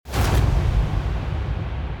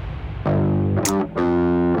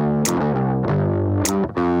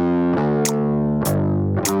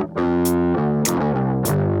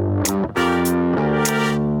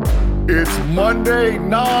Monday,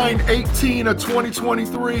 9/18 of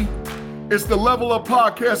 2023. It's the Level Up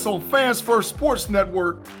Podcast on Fans First Sports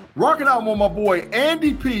Network. Rocking out with my boy,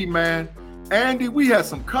 Andy P, man. Andy, we had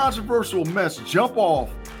some controversial mess jump off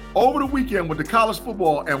over the weekend with the college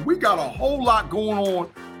football, and we got a whole lot going on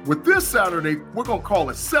with this Saturday. We're going to call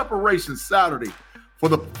it Separation Saturday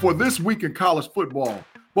for this week in college football.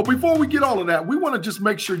 But before we get all of that, we want to just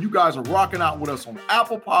make sure you guys are rocking out with us on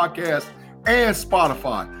Apple Podcasts and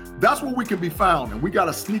Spotify. That's where we can be found. And we got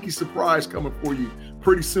a sneaky surprise coming for you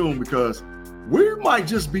pretty soon, because we might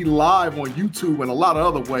just be live on YouTube and a lot of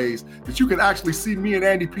other ways that you can actually see me and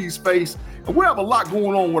Andy P's face. And we have a lot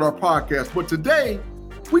going on with our podcast. But today,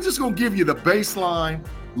 we're just going to give you the baseline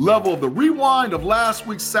level of the rewind of last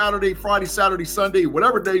week's Saturday, Friday, Saturday, Sunday,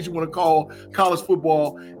 whatever days you want to call college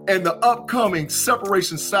football, and the upcoming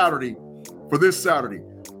Separation Saturday for this Saturday.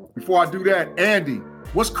 Before I do that, Andy,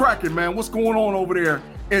 what's cracking, man? What's going on over there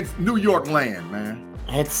in New York land, man?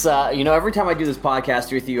 It's, every time I do this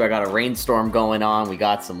podcast with you, I got a rainstorm going on. We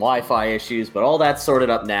got some Wi-Fi issues, but all that's sorted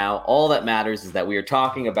up now. All that matters is that we are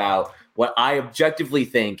talking about what I objectively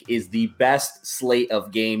think is the best slate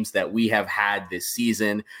of games that we have had this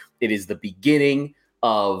season. It is the beginning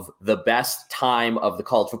of the best time of the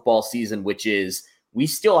college football season, which is we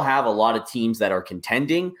still have a lot of teams that are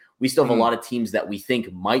contending. We still have a lot of teams that we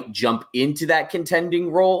think might jump into that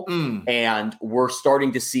contending role, and we're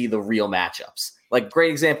starting to see the real matchups. Like,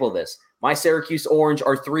 great example of this, my Syracuse Orange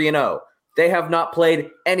are 3-0. They have not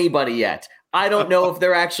played anybody yet. I don't know if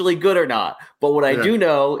they're actually good or not. But what I do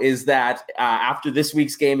know is that after this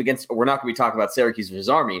week's game against, we're not going to be talking about Syracuse versus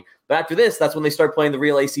Army, but after this, that's when they start playing the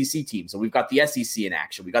real ACC teams. And we've got the SEC in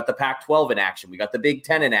action. We got the Pac-12 in action. We got the Big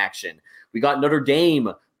Ten in action. We got Notre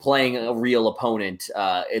Dame playing a real opponent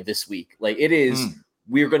this week. Like, it is,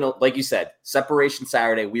 we're going to, like you said, Separation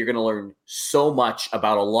Saturday, we're going to learn so much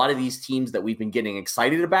about a lot of these teams that we've been getting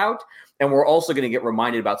excited about. And we're also going to get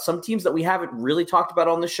reminded about some teams that we haven't really talked about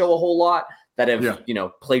on the show a whole lot, that have,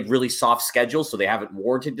 played really soft schedules, so they haven't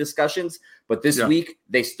warranted discussions. But this week,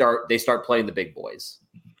 they start playing the big boys.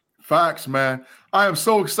 Facts, man. I am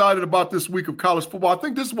so excited about this week of college football. I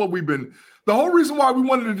think this is what the whole reason why we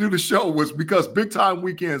wanted to do the show was because big time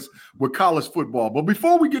weekends with college football. But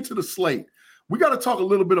before we get to the slate, we got to talk a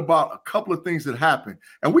little bit about a couple of things that happened.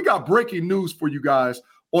 And we got breaking news for you guys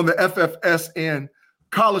on the FFSN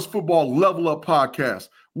College Football Level Up Podcast.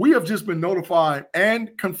 We have just been notified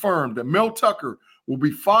and confirmed that Mel Tucker will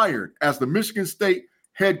be fired as the Michigan State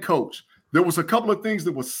head coach. There was a couple of things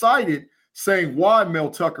that were cited saying why Mel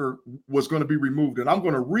Tucker was going to be removed, and I'm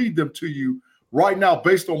going to read them to you right now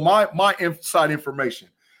based on my inside information.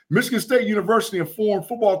 Michigan State University informed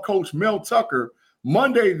football coach Mel Tucker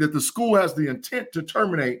Monday that the school has the intent to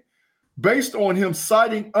terminate based on him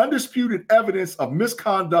citing undisputed evidence of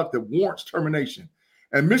misconduct that warrants termination.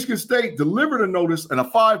 And Michigan State delivered a notice and a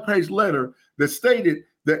 5-page letter that stated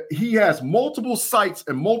that he has multiple cites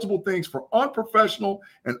and multiple things for unprofessional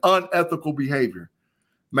and unethical behavior.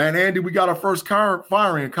 Man, Andy, we got our first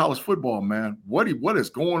firing in college football, man. What is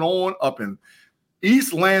going on up in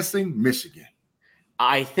East Lansing, Michigan?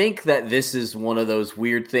 I think that this is one of those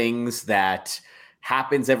weird things that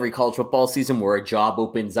happens every college football season where a job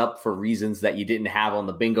opens up for reasons that you didn't have on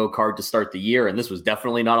the bingo card to start the year, and this was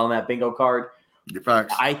definitely not on that bingo card.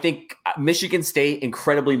 Facts. I think Michigan State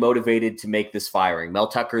incredibly motivated to make this firing. Mel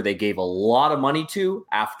Tucker, they gave a lot of money to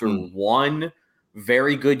after one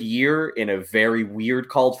very good year in a very weird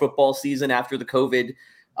college football season after the COVID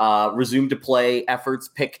resumed to play efforts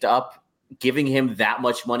picked up. Giving him that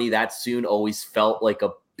much money that soon always felt like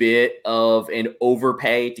a bit of an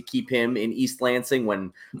overpay to keep him in East Lansing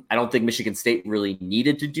when I don't think Michigan State really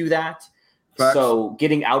needed to do that. Facts. So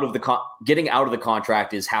getting out of the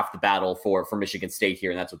contract is half the battle for Michigan State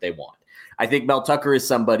here, and that's what they want. I think Mel Tucker is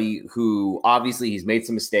somebody who obviously he's made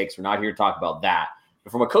some mistakes. We're not here to talk about that.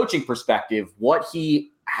 But from a coaching perspective, what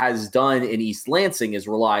he has done in East Lansing is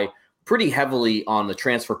rely pretty heavily on the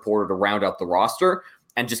transfer portal to round out the roster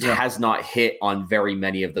and just has not hit on very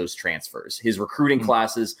many of those transfers. His recruiting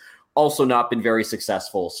classes also not been very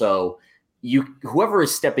successful. So whoever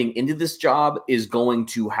is stepping into this job is going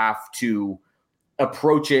to have to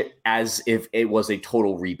approach it as if it was a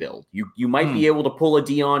total rebuild. You might be able to pull a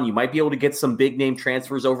Dion, you might be able to get some big name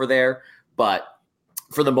transfers over there, but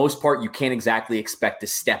for the most part, you can't exactly expect to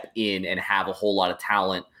step in and have a whole lot of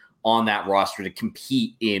talent on that roster to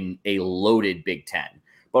compete in a loaded Big Ten.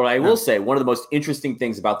 But I will say one of the most interesting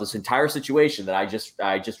things about this entire situation that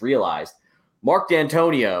I just realized, Mark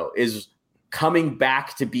D'Antonio is coming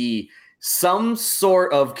back to be some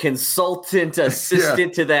sort of consultant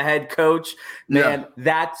assistant to the head coach, man,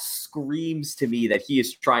 that screams to me that he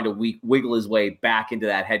is trying to wiggle his way back into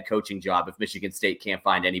that head coaching job if Michigan State can't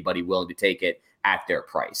find anybody willing to take it at their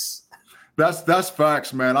price. That's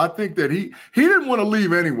facts, man. I think that he didn't want to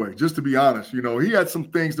leave anyway, just to be honest. You know, he had some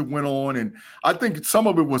things that went on, and I think some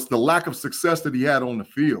of it was the lack of success that he had on the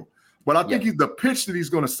field. But I think the pitch that he's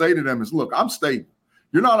going to say to them is, look, I'm stable.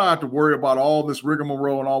 You're not going to have to worry about all this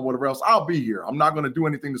rigmarole and all whatever else. I'll be here. I'm not going to do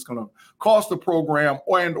anything that's going to cost the program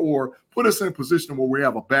or put us in a position where we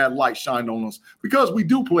have a bad light shined on us, because we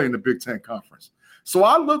do play in the Big Ten Conference. So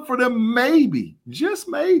I look for them maybe, just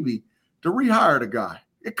maybe, to rehire the guy.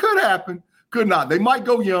 It could happen, could not. They might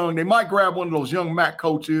go young. They might grab one of those young MAC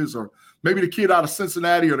coaches, or maybe the kid out of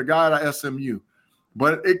Cincinnati or the guy out of SMU.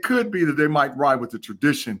 But it could be that they might ride with the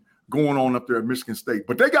tradition going on up there at Michigan State.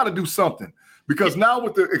 But they got to do something, because now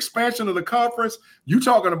with the expansion of the conference, you're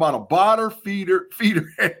talking about a bottom feeder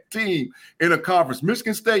team in a conference.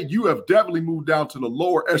 Michigan State, you have definitely moved down to the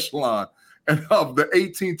lower echelon and of the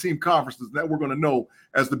 18-team conferences that we're going to know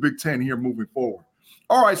as the Big Ten here moving forward.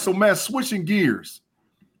 All right, so, man, switching gears.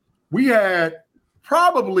 We had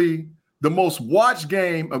probably the most watched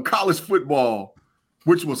game of college football,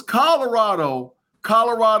 which was Colorado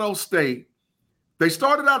State. They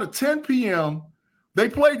started out at 10 p.m. They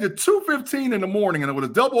played to 2:15 in the morning, and it was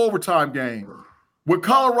a double overtime game with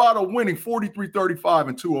Colorado winning 43-35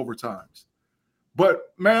 in 2 overtimes.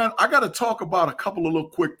 But, man, I got to talk about a couple of little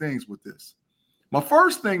quick things with this. My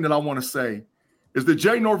first thing that I want to say is that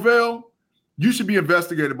Jay Norvell, you should be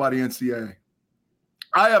investigated by the NCAA.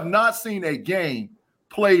 I have not seen a game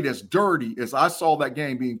played as dirty as I saw that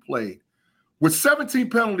game being played, with 17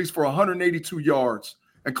 penalties for 182 yards,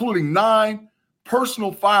 including 9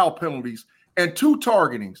 personal foul penalties and 2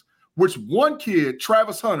 targetings, which one kid,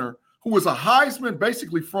 Travis Hunter, who was a Heisman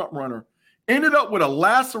basically front runner, ended up with a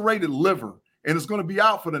lacerated liver and is going to be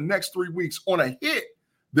out for the next 3 weeks on a hit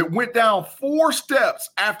that went down 4 steps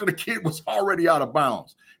after the kid was already out of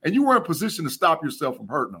bounds. And you were in position to stop yourself from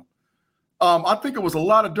hurting him. I think it was a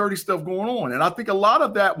lot of dirty stuff going on. And I think a lot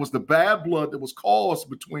of that was the bad blood that was caused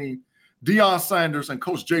between Deion Sanders and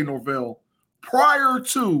Coach Jay Norvell prior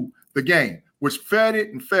to the game, which fed it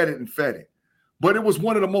and fed it and fed it. But it was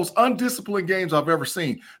one of the most undisciplined games I've ever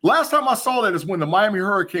seen. Last time I saw that is when the Miami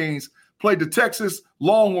Hurricanes played the Texas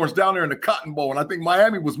Longhorns down there in the Cotton Bowl. And I think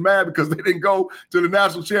Miami was mad because they didn't go to the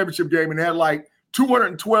national championship game and they had like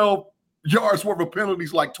 212 yards worth of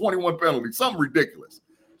penalties, like 21 penalties, something ridiculous.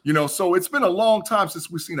 You know, so it's been a long time since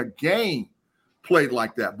we've seen a game played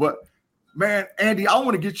like that. But, man, Andy, I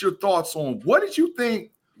want to get your thoughts on what did you think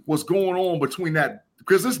was going on between that?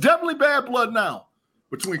 Because it's definitely bad blood now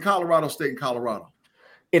between Colorado State and Colorado.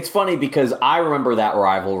 It's funny because I remember that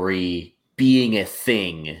rivalry being a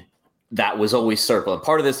thing that was always circling.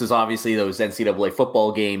 Part of this is obviously those NCAA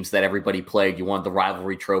football games that everybody played. You wanted the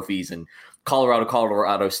rivalry trophies, and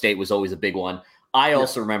Colorado State was always a big one. I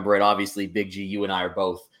also remember it. Obviously, Big G, you and I are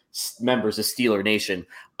both members of Steeler Nation.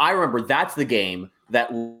 I remember that's the game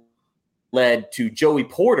that led to Joey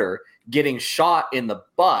Porter getting shot in the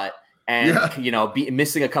butt and,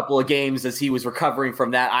 missing a couple of games as he was recovering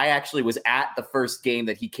from that. I actually was at the first game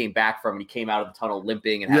that he came back from. He came out of the tunnel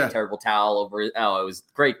limping and had a terrible towel over it. Oh, it was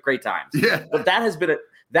great times. Yeah. But that has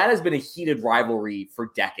been a heated rivalry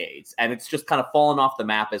for decades, and it's just kind of fallen off the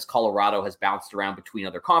map as Colorado has bounced around between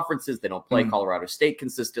other conferences. They don't play Colorado State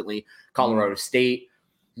consistently. Colorado State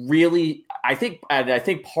really, I think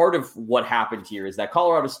part of what happened here is that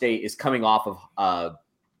Colorado State is coming off of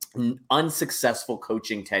an unsuccessful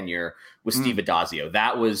coaching tenure with Steve Adazio.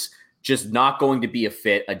 That was just not going to be a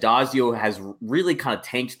fit. Adazio has really kind of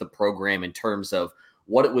tanked the program in terms of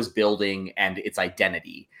what it was building and its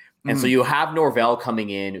identity. And so you have Norvell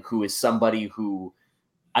coming in, who is somebody who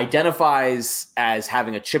identifies as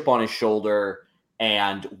having a chip on his shoulder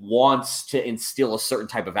and wants to instill a certain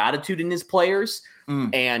type of attitude in his players,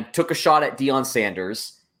 and took a shot at Deion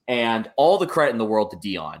Sanders, and all the credit in the world to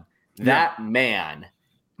Deion. That man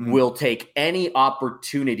will take any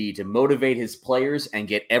opportunity to motivate his players and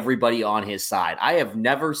get everybody on his side. I have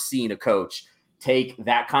never seen a coach take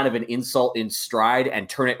that kind of an insult in stride and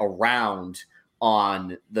turn it around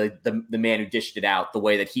on the man who dished it out, the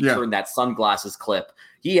way that he turned that sunglasses clip.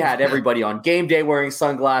 He had everybody on game day wearing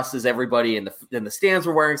sunglasses. Everybody in the stands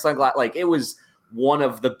were wearing sunglasses. Like, it was one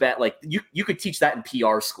of the best. Like, you could teach that in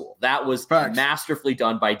PR school. That was masterfully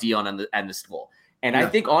done by Deion and the school. And I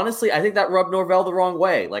think, honestly, that rubbed Norvell the wrong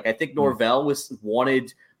way. Like, I think Norvell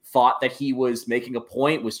thought that he was making a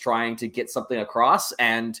point, was trying to get something across.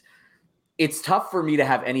 And it's tough for me to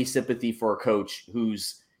have any sympathy for a coach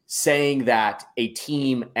who's saying that a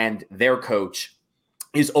team and their coach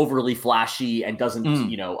is overly flashy and doesn't,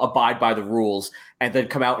 abide by the rules, and then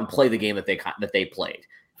come out and play the game that they played.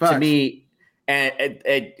 Facts. To me, and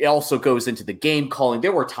it also goes into the game calling.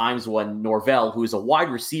 There were times when Norvell, who is a wide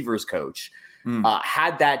receivers coach,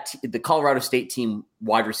 had the Colorado State team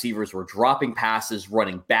wide receivers were dropping passes,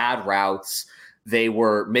 running bad routes. They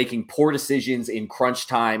were making poor decisions in crunch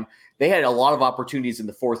time. They had a lot of opportunities in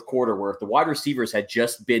the fourth quarter where if the wide receivers had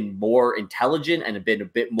just been more intelligent and had been a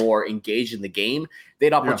bit more engaged in the game, they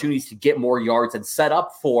had opportunities to get more yards and set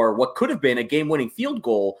up for what could have been a game-winning field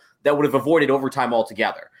goal that would have avoided overtime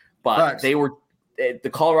altogether. But the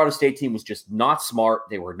Colorado State team was just not smart.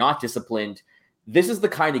 They were not disciplined. This is the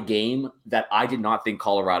kind of game that I did not think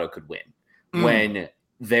Colorado could win. When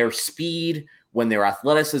their speed, when their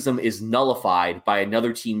athleticism is nullified by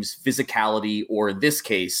another team's physicality, or in this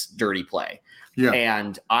case, dirty play. Yeah.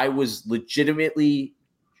 And I was legitimately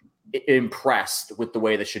impressed with the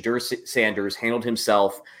way that Shedeur Sanders handled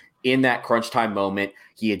himself in that crunch time moment.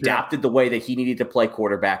 He adapted the way that he needed to play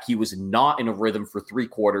quarterback. He was not in a rhythm for 3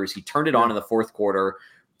 quarters. He turned it on in the fourth quarter.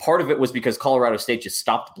 Part of it was because Colorado State just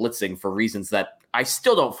stopped blitzing for reasons that I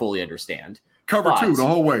still don't fully understand. Cover 2 the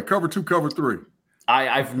whole way. Cover 2, cover 3.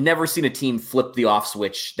 I've never seen a team flip the off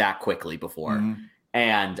switch that quickly before.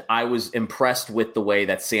 And I was impressed with the way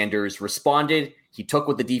that Sanders responded. He took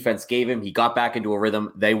what the defense gave him. He got back into a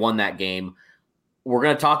rhythm. They won that game. We're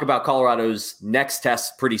going to talk about Colorado's next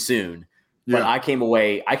test pretty soon. But I came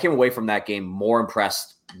away from that game more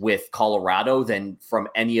impressed with Colorado than from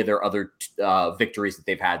any of their other victories that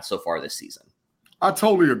they've had so far this season. I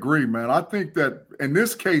totally agree, man. I think that in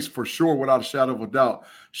this case, for sure, without a shadow of a doubt,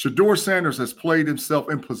 Shedeur Sanders has played himself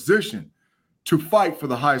in position to fight for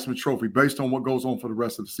the Heisman Trophy based on what goes on for the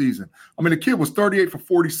rest of the season. I mean, the kid was 38 for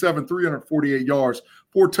 47, 348 yards,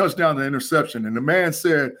 4 touchdowns and an interception. And the man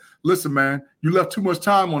said, listen, man, you left too much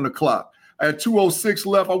time on the clock. At 2:06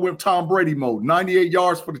 left, I went Tom Brady mode, 98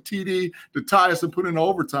 yards for the TD to tie us and put in the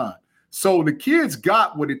overtime. So the kid's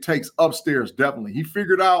got what it takes upstairs, definitely. He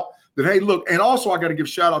figured out that, hey, look, and also I got to give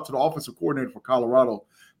shout out to the offensive coordinator for Colorado.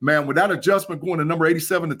 Man, with that adjustment going to number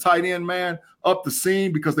 87, the tight end, man, up the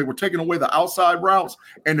seam because they were taking away the outside routes.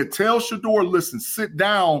 And to tell Shedeur, listen, sit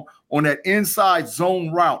down on that inside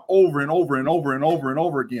zone route over and over and over and over and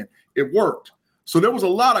over again. It worked. So there was a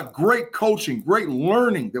lot of great coaching, great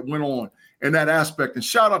learning that went on in that aspect. And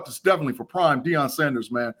shout out to definitely for prime Deion Sanders,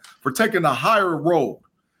 man, for taking the higher road,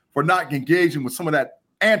 for not engaging with some of that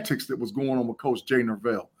antics that was going on with Coach Jay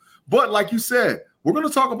Norvell. But like you said, we're going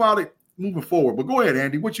to talk about it moving forward. But go ahead,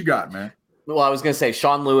 Andy. What you got, man? Well, I was going to say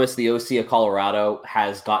Sean Lewis, the OC of Colorado,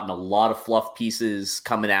 has gotten a lot of fluff pieces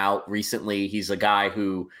coming out recently. He's a guy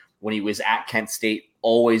who, when he was at Kent State,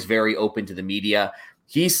 always very open to the media.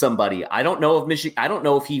 He's somebody. I don't know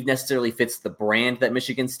if he necessarily fits the brand that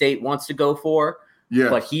Michigan State wants to go for. Yeah.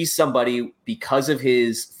 But he's somebody, because of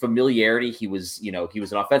his familiarity, he was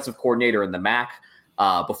an offensive coordinator in the MAC.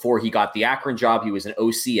 Before he got the Akron job, he was an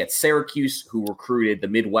OC at Syracuse who recruited the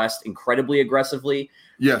Midwest incredibly aggressively.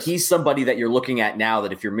 Yes. He's somebody that you're looking at now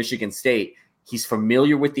that if you're Michigan State, he's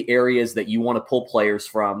familiar with the areas that you want to pull players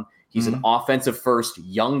from. He's an offensive first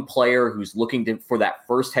young player who's looking for that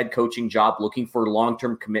first head coaching job, looking for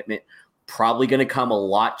long-term commitment, probably going to come a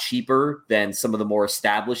lot cheaper than some of the more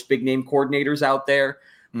established big name coordinators out there.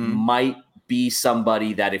 Might be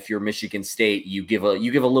somebody that if you're Michigan State, you give a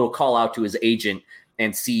little call out to his agent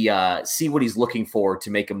and see what he's looking for to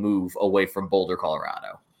make a move away from Boulder,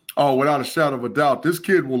 Colorado. Oh, without a shadow of a doubt, this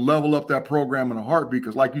kid will level up that program in a heartbeat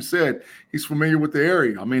because, like you said, he's familiar with the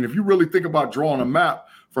area. I mean, if you really think about drawing a map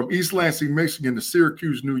from East Lansing, Michigan to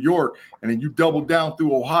Syracuse, New York, and then you double down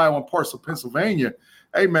through Ohio and parts of Pennsylvania,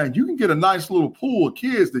 hey, man, you can get a nice little pool of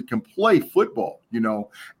kids that can play football, you know.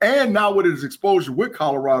 And now with his exposure with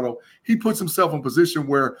Colorado, he puts himself in a position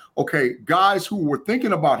where, okay, guys who were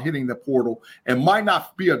thinking about hitting the portal and might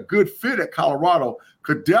not be a good fit at Colorado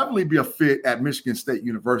could definitely be a fit at Michigan State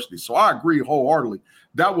University. So I agree wholeheartedly.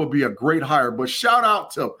 That would be a great hire. But shout out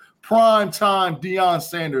to prime-time Deion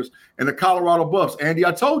Sanders and the Colorado Buffs. Andy,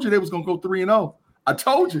 I told you they was going to go 3-0. I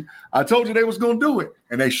told you they was going to do it,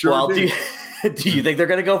 and they sure did. Do you think they're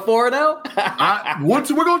going to go 4-0?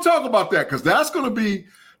 We're going to talk about that because that's going to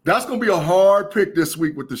be a hard pick this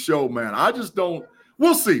week with the show, man. I just don't.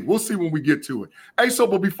 We'll see. We'll see when we get to it. Hey,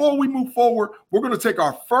 but before we move forward, we're going to take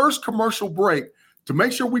our first commercial break to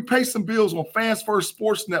make sure we pay some bills on Fans First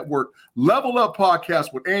Sports Network, Level Up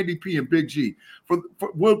Podcast with Andy P and Big G. For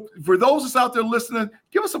those that's out there listening,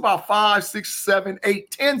 give us about 5, 6, 7,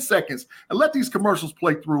 8, 10 seconds and let these commercials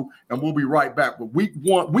play through, and we'll be right back with week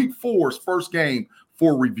 4's first game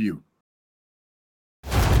for review.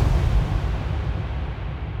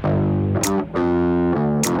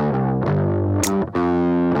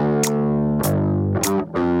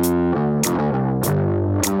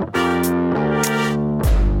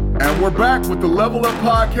 And we're back with the Level Up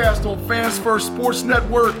Podcast on Fans First Sports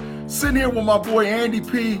Network. Sitting here with my boy Andy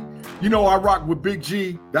P. You know I rock with Big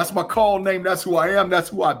G. That's my call name. That's who I am. That's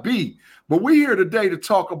who I be. But we're here today to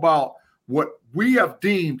talk about what we have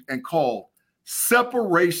deemed and called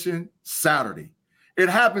Separation Saturday. It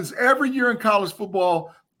happens every year in college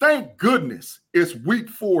football. Thank goodness it's week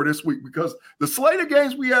 4 this week, because the slate of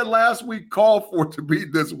games we had last week called for it to be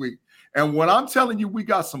this week. And when I'm telling you, we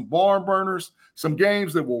got some barn burners, some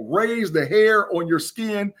games that will raise the hair on your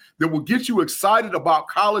skin, that will get you excited about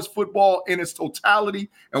college football in its totality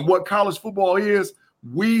and what college football is.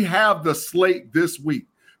 We have the slate this week.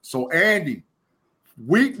 So, Andy,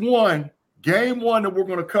 week 1, game 1 that we're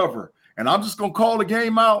going to cover, and I'm just going to call the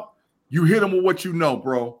game out. You hit them with what you know,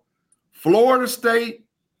 bro. Florida State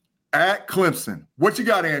at Clemson. What you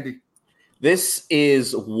got, Andy? This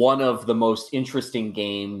is one of the most interesting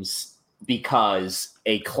games because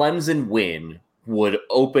a Clemson win would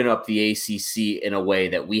open up the ACC in a way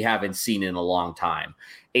that we haven't seen in a long time.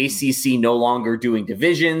 ACC no longer doing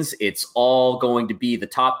divisions. It's all going to be the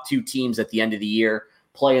top 2 teams at the end of the year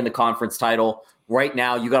playing the conference title. Right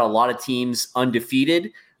now, you got a lot of teams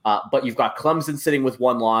undefeated, but you've got Clemson sitting with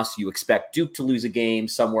 1 loss. You expect Duke to lose a game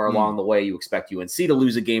somewhere along the way. You expect UNC to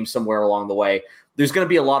lose a game somewhere along the way. There's going to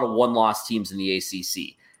be a lot of 1-loss teams in the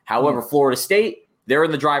ACC. However, Florida State, they're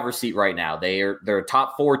in the driver's seat right now. They're a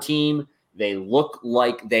top 4 team. They look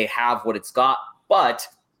like they have what it's got, but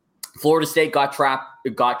Florida State got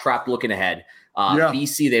trapped looking ahead.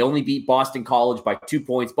 BC, they only beat Boston College by 2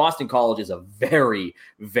 points. Boston College is a very,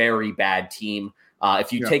 very bad team.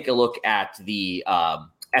 If you take a look at the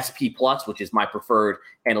SP Plus, which is my preferred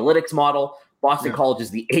analytics model, Boston College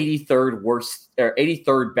is the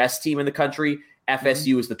 83rd best team in the country.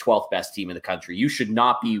 FSU is the 12th best team in the country. You should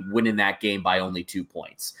not be winning that game by only 2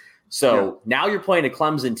 points. So now you're playing a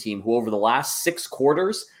Clemson team who over the last 6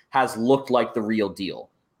 quarters has looked like the real deal.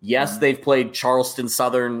 Yes, they've played Charleston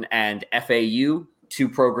Southern and FAU, 2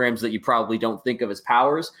 programs that you probably don't think of as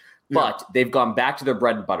powers, but they've gone back to their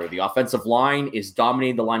bread and butter. The offensive line is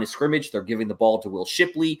dominating the line of scrimmage. They're giving the ball to Will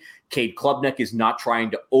Shipley. Cade Klubnik is not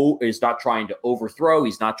trying to overthrow.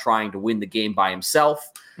 He's not trying to win the game by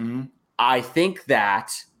himself. I think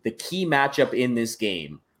that the key matchup in this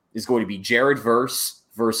game is going to be Jared Verse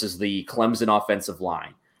versus the Clemson offensive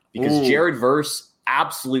line, because Jared Verse,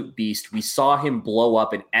 absolute beast. We saw him blow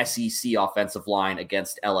up an SEC offensive line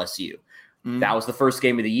against LSU. That was the first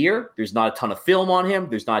game of the year. There's not a ton of film on him.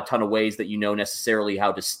 There's not a ton of ways that you know necessarily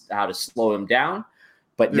how to slow him down.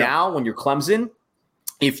 But now when you're Clemson,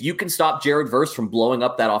 if you can stop Jared Verse from blowing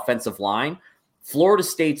up that offensive line, Florida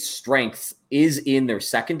State's strength is in their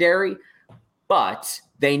secondary, but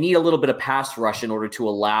they need a little bit of pass rush in order to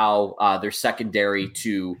allow their secondary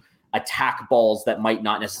to attack balls that might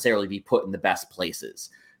not necessarily be put in the best places.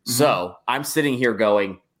 So I'm sitting here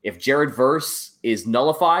going, if Jared Verse is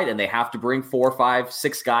nullified and they have to bring 4, 5,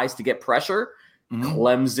 6 guys to get pressure,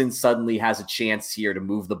 Clemson suddenly has a chance here to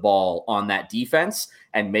move the ball on that defense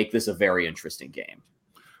and make this a very interesting game.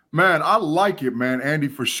 Man, I like it, man, Andy,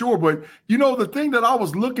 for sure. But, you know, the thing that I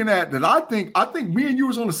was looking at that I think me and you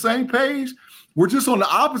was on the same page, we're just on the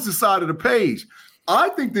opposite side of the page. I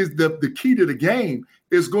think the key to the game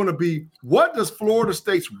is going to be, what does Florida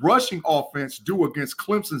State's rushing offense do against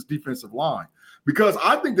Clemson's defensive line? Because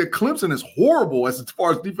I think that Clemson is horrible as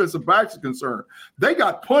far as defensive backs are concerned. They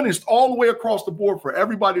got punished all the way across the board for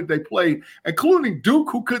everybody that they played, including Duke,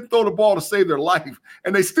 who couldn't throw the ball to save their life,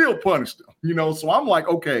 and they still punished them. You know, so I'm like,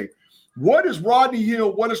 okay, what is Rodney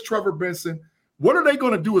Hill? What is Trevor Benson? What are they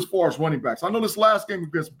going to do as far as running backs? I know this last game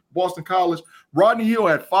against Boston College, Rodney Hill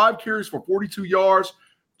had 5 carries for 42 yards.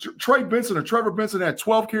 Trey Benson or Trevor Benson had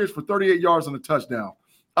 12 carries for 38 yards and a touchdown.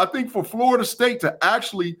 I think for Florida State to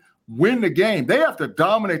actually win the game, they have to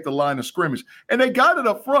dominate the line of scrimmage. And they got it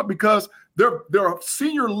up front because they're a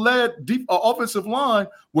senior-led offensive line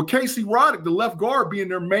with Casey Roddick, the left guard, being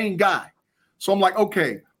their main guy. So I'm like,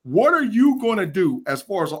 okay, what are you going to do as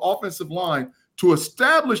far as an offensive line to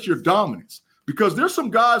establish your dominance? Because there's some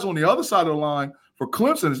guys on the other side of the line for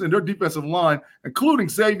Clemson in their defensive line, including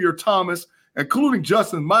Xavier Thomas, including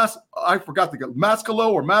Justin Mascalo,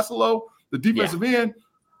 the defensive end.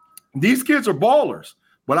 These kids are ballers.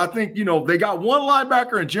 But I think, you know, they got one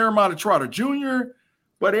linebacker in Jeremiah Trotter Jr.,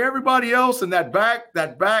 but everybody else in that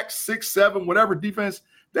back 6, 7, whatever defense,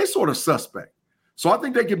 they sort of suspect. So I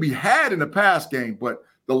think they can be had in the pass game, but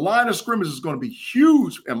the line of scrimmage is going to be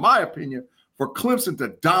huge, in my opinion, for Clemson to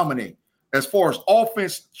dominate as far as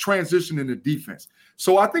offense transitioning to defense.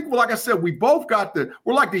 So I think, like I said,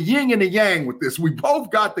 we're like the yin and the yang with this. We both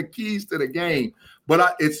got the keys to the game,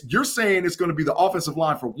 but you're saying it's going to be the offensive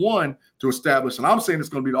line for one to establish, and I'm saying it's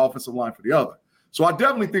going to be the offensive line for the other. So I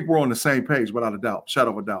definitely think we're on the same page without a doubt,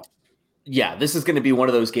 shadow of a doubt. Yeah, this is going to be one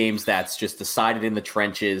of those games that's just decided in the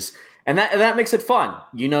trenches, and that makes it fun.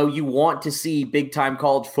 You want to see big-time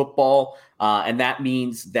college football, and that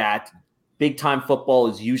means that big-time football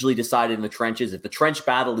is usually decided in the trenches. If the trench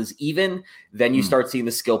battle is even, then you start seeing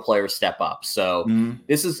the skill players step up. So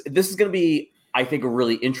this is going to be, I think, a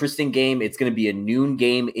really interesting game. It's going to be a noon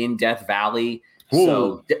game in Death Valley. Ooh.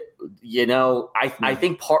 So, I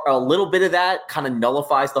think a little bit of that kind of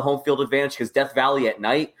nullifies the home field advantage because Death Valley at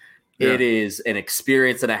night, it is an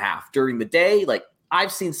experience and a half. During the day, like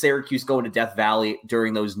I've seen Syracuse go into Death Valley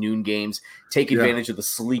during those noon games, take advantage of the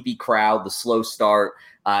sleepy crowd, the slow start,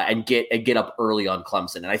 and get up early on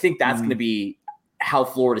Clemson. And I think that's going to be how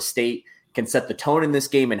Florida State can set the tone in this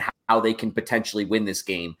game and how they can potentially win this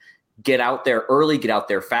game. Get out there early, get out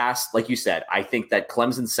there fast. Like you said, I think that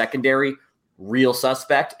Clemson's secondary, real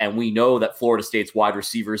suspect, and we know that Florida State's wide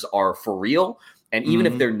receivers are for real. And even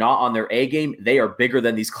if they're not on their A game, they are bigger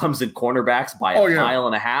than these Clemson cornerbacks by a mile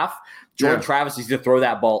and a half. Jordan Travis needs to throw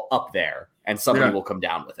that ball up there, and somebody will come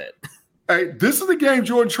down with it. Hey, this is the game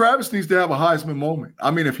Jordan Travis needs to have a Heisman moment.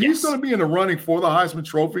 I mean, if he's going to be in the running for the Heisman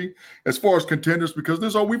Trophy as far as contenders, because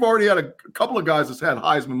we've already had a couple of guys that's had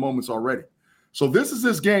Heisman moments already. So this is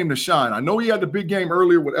his game to shine. I know he had the big game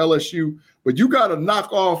earlier with LSU, but you got to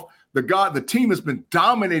knock off the team has been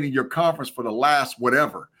dominating your conference for the last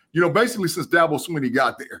whatever, basically since Dabo Swinney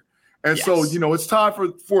got there. And so, it's time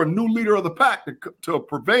for a new leader of the pack to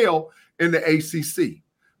prevail in the ACC.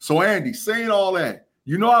 So, Andy, saying all that,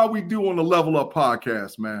 you know how we do on the Level Up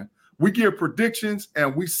podcast, man. We give predictions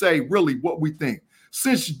and we say really what we think.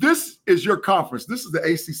 Since this is your conference, this is the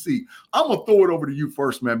ACC, I'm going to throw it over to you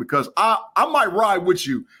first, man, because I might ride with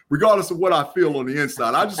you regardless of what I feel on the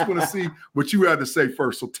inside. I just want to see what you had to say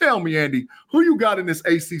first. So tell me, Andy, who you got in this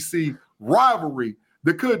ACC rivalry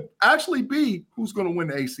that could actually be who's going to win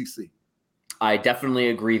the ACC? I definitely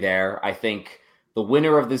agree there. I think the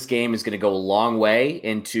winner of this game is going to go a long way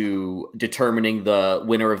into determining the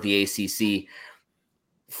winner of the ACC.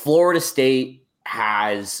 Florida State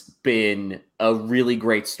has been a really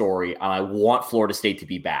great story, and I want Florida State to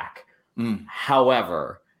be back.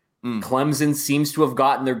 However, Clemson seems to have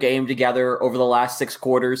gotten their game together over the last 6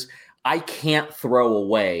 quarters. I can't throw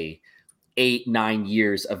away 8-9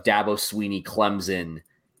 years of Dabo Swinney Clemson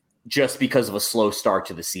just because of a slow start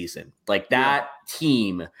to the season. Like that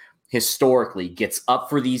team historically gets up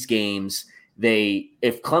for these games.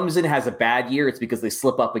 If Clemson has a bad year, it's because they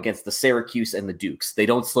slip up against the Syracuse and the Dukes. They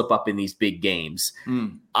don't slip up in these big games.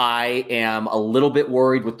 I am a little bit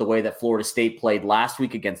worried with the way that Florida State played last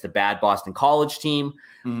week against a bad Boston College team.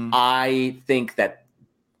 I think that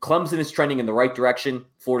Clemson is trending in the right direction.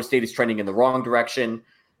 Florida State is trending in the wrong direction.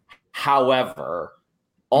 However,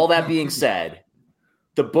 all that being said,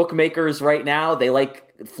 the bookmakers right now, they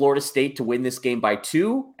like Florida State to win this game by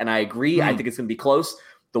 2, and I agree. I think it's going to be close.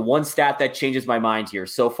 The one stat that changes my mind here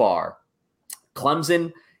so far,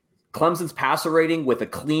 Clemson's passer rating with a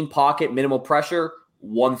clean pocket, minimal pressure,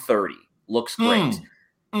 130. Looks great.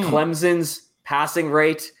 Clemson's passing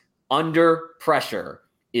rate under pressure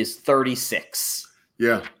is 36.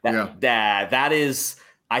 That is,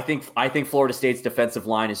 I think Florida State's defensive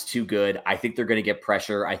line is too good. I think they're going to get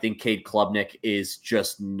pressure. I think Cade Klubnik is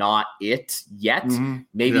just not it yet.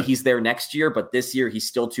 Maybe he's there next year, but this year he's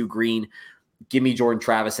still too green. Give me Jordan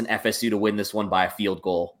Travis and FSU to win this one by a field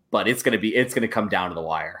goal, but it's going to come down to the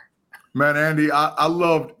wire. Man, Andy, I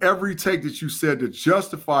loved every take that you said to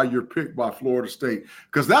justify your pick by Florida State,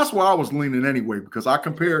 because that's where I was leaning anyway, because I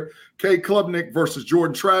compared Cade Klubnik versus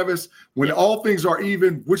Jordan Travis. When all things are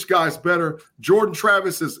even, which guy's better? Jordan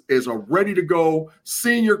Travis is a ready-to-go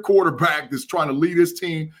senior quarterback that's trying to lead his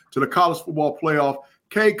team to the college football playoff.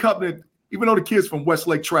 Cade Klubnik, even though the kid's from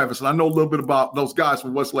Westlake Travis, and I know a little bit about those guys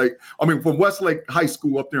from Westlake High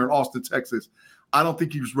School up there in Austin, Texas, I don't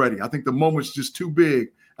think he was ready. I think the moment's just too big.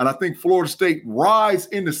 And I think Florida State rides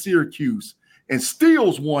into Syracuse and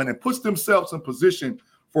steals one and puts themselves in position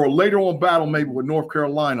for a later on battle maybe with North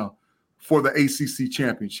Carolina for the ACC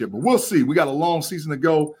championship. But we'll see. We got a long season to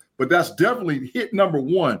go, but that's definitely hit number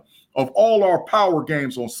 1 of all our power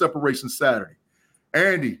games on Separation Saturday.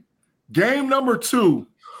 Andy, game number 2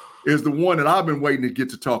 is the one that I've been waiting to get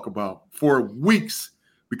to talk about for weeks,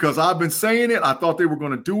 because I've been saying it. I thought they were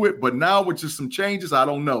going to do it, but now with just some changes, I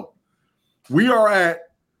don't know. We are at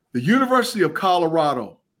the University of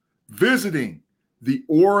Colorado visiting the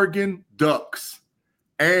Oregon Ducks.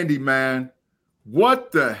 Andy, man,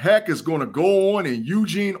 what the heck is going to go on in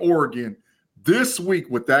Eugene, Oregon this week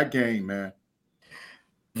with that game, man?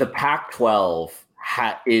 The Pac-12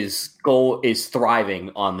 is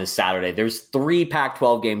thriving on this Saturday. There's 3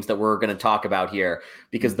 Pac-12 games that we're going to talk about here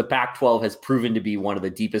because the Pac-12 has proven to be one of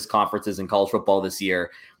the deepest conferences in college football this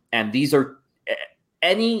year. And these are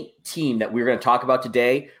any team that we're going to talk about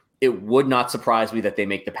today. It would not surprise me that they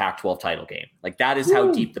make the Pac-12 title game. Like that is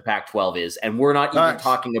how deep the Pac-12 is. And we're not even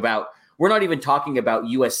talking about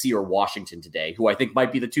USC or Washington today, who I think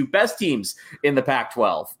might be the 2 best teams in the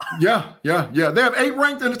Pac-12. Yeah. They have 8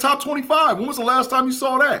 ranked in the top 25. When was the last time you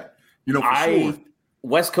saw that? Sure.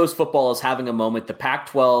 West Coast football is having a moment. The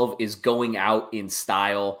Pac-12 is going out in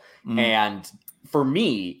style. And for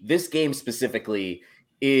me, this game specifically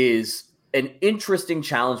is an interesting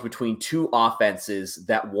challenge between 2 offenses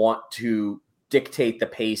that want to dictate the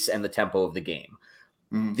pace and the tempo of the game.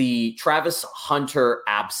 The Travis Hunter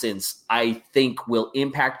absence, I think, will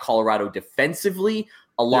impact Colorado defensively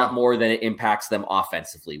a lot more than it impacts them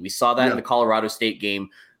offensively. We saw that in the Colorado State game.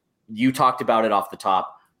 You talked about it off the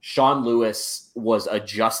top. Sean Lewis was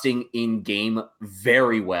adjusting in game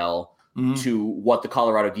very well to what the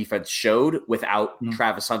Colorado defense showed without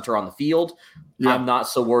Travis Hunter on the field. I'm not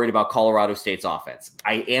so worried about Colorado State's offense.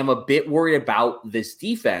 I am a bit worried about this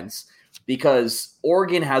defense because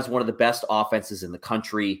Oregon has one of the best offenses in the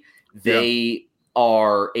country. They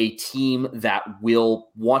are a team that will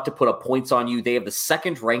want to put up points on you. They have the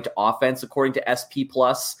 2nd ranked offense according to SP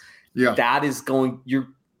Plus. That is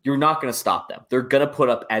you're not going to stop them. They're going to put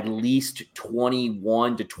up at least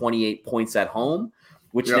 21 to 28 points at home,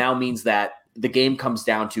 which now means that the game comes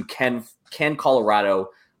down to can Colorado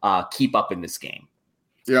keep up in this game?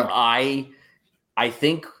 I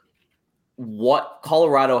think what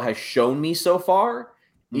Colorado has shown me so far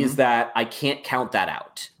is that I can't count that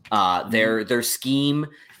out. Their scheme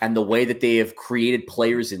and the way that they have created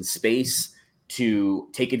players in space to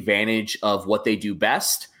take advantage of what they do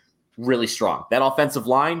best, really strong. That offensive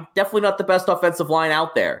line, definitely not the best offensive line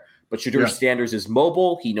out there, but Shadur Sanders is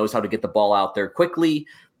mobile. He knows how to get the ball out there quickly.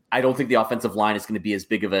 I don't think the offensive line is going to be as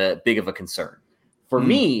big of a concern. For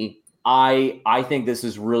me, I think this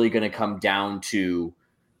is really going to come down to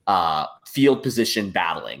field position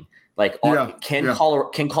battling. Like, can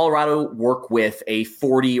Colorado work with a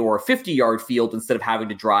 40 or a 50-yard field instead of having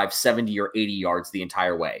to drive 70 or 80 yards the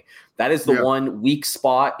entire way? That is the one weak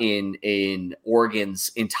spot in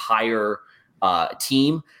Oregon's entire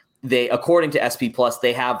team. They, according to SP Plus,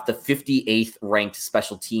 they have the 58th ranked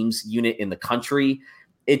special teams unit in the country.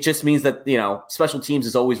 It just means that, special teams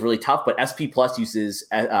is always really tough, but SP Plus uses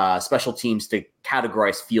special teams to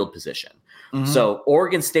categorize field position. So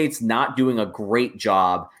Oregon State's not doing a great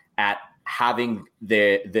job at having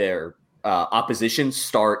their opposition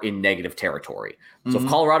start in negative territory. So if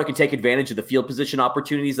Colorado can take advantage of the field position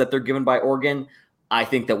opportunities that they're given by Oregon, I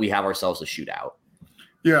think that we have ourselves a shootout.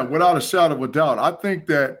 Yeah, without a shadow of a doubt. I think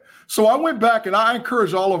that – so I went back and I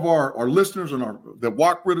encourage all of our listeners and that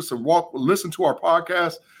walk with us and listen to our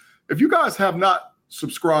podcast. If you guys have not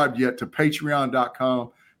subscribed yet to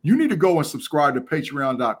Patreon.com, you need to go and subscribe to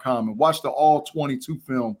Patreon.com and watch the All 22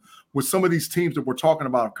 film with some of these teams that we're talking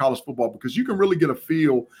about in college football, because you can really get a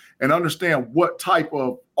feel and understand what type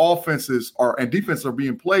of offenses and defenses are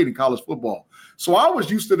being played in college football. So I was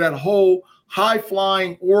used to that whole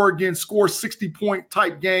high-flying Oregon score 60-point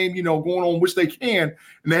type game, going on, which they can,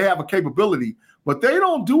 and they have a capability. But they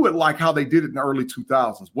don't do it like how they did it in the early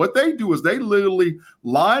 2000s. What they do is they literally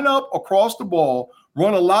line up across the ball,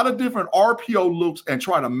 run a lot of different RPO looks, and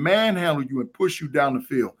try to manhandle you and push you down the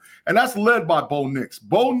field. And that's led by Bo Nix.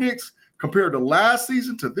 Bo Nix, compared to last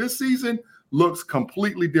season to this season, looks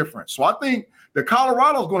completely different. So I think that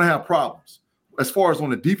Colorado's going to have problems as far as on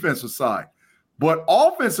the defensive side. But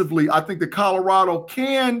offensively, I think that Colorado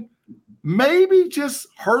can maybe just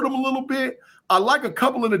hurt them a little bit. I like a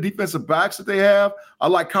couple of the defensive backs that they have. I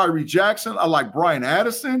like Kyrie Jackson. I like Brian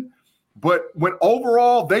Addison. But when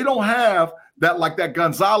overall, they don't have that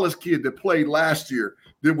Gonzalez kid that played last year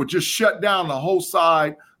that would just shut down the whole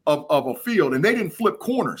side of a field, and they didn't flip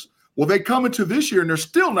corners. Well, they come into this year and they're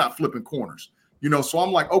still not flipping corners. So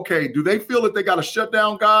I'm like, okay, do they feel that they got a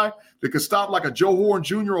shutdown guy that could stop like a Joe Horn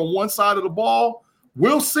Jr. on one side of the ball?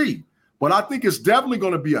 We'll see. But I think it's definitely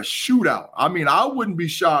going to be a shootout. I mean, I wouldn't be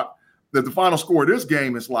shocked that the final score of this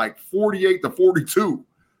game is like 48-42,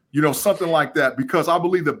 something like that, because I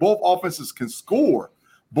believe that both offenses can score.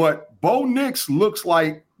 But Bo Nix looks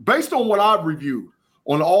like, based on what I've reviewed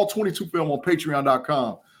on the All 22 film on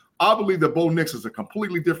Patreon.com, I believe that Bo Nix is a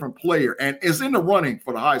completely different player and is in the running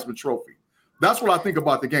for the Heisman Trophy. That's what I think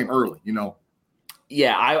about the game early,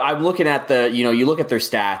 Yeah, I'm looking at you look at their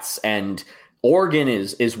stats, and Oregon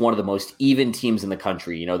is one of the most even teams in the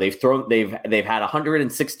country. They've had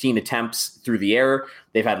 116 attempts through the air.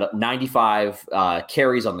 They've had 95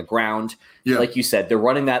 carries on the ground. Yeah. Like you said, they're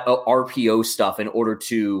running that RPO stuff in order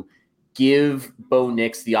to give Bo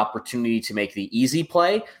Nix the opportunity to make the easy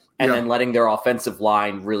play, and then letting their offensive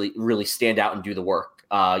line really, really stand out and do the work.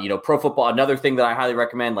 Pro Football, another thing that I highly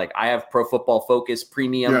recommend, like I have Pro Football Focus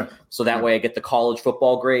Premium, so that way I get the college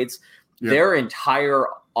football grades. Yeah. Their entire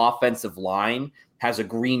offensive line has a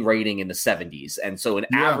green rating in the 70s. And so an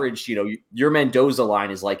average, your Mendoza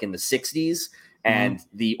line is like in the 60s, and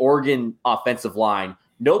the Oregon offensive line,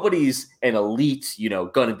 nobody's an elite,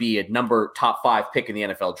 going to be a top 5 pick in the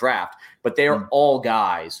NFL draft, but they are all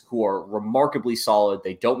guys who are remarkably solid.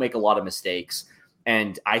 They don't make a lot of mistakes.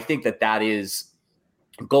 And I think that is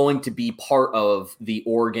going to be part of the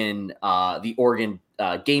Oregon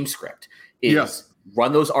game script is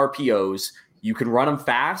run those RPOs. You can run them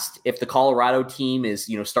fast. If the Colorado team is,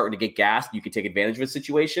 starting to get gassed, you can take advantage of a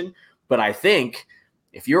situation. But I think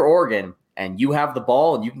if you're Oregon and you have the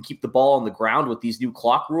ball and you can keep the ball on the ground with these new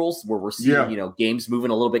clock rules where we're seeing, games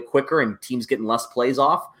moving a little bit quicker and teams getting less plays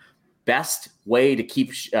off, the best way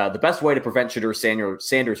to prevent Shedeur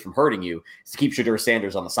Sanders from hurting you is to keep Shedeur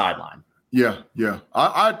Sanders on the sideline. Yeah.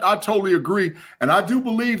 I totally agree. And I do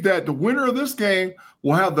believe that the winner of this game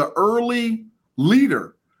will have the early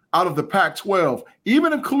leader out of the Pac-12,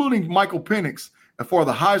 even including Michael Penix, and for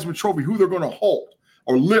the Heisman Trophy, who they're going to hold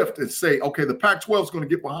or lift and say, okay, the Pac-12 is going to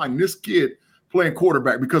get behind this kid playing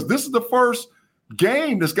quarterback, because this is the first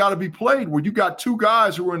game that's got to be played where you got two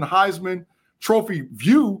guys who are in the Heisman Trophy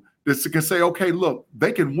view that can say, okay, look,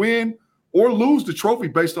 they can win or lose the trophy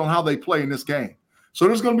based on how they play in this game. So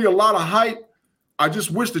there's going to be a lot of hype. I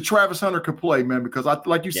just wish that Travis Hunter could play, man, because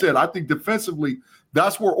like you said, I think defensively,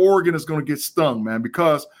 that's where Oregon is going to get stung, man,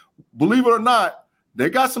 because believe it or not, they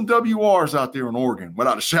got some WRs out there in Oregon,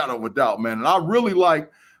 without a shadow of a doubt, man. And I really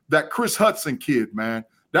like that Chris Hudson kid, man.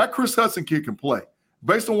 That Chris Hudson kid can play.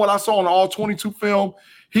 Based on what I saw in the All-22 film,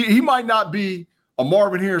 he might not be a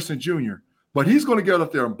Marvin Harrison Jr., but he's going to get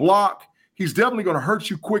up there and block. He's definitely going to hurt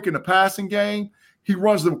you quick in the passing game. He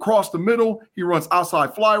runs them across the middle. He runs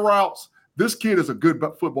outside fly routes. This kid is a good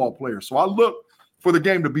football player. So I look for the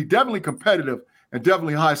game to be definitely competitive and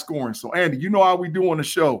definitely high scoring. So, Andy, you know how we do on the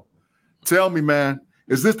show. Tell me, man,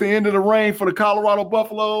 is this the end of the reign for the Colorado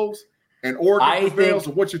Buffaloes and Oregon prevails,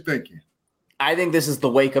 or what you thinking? I think this is the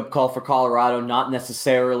wake-up call for Colorado, not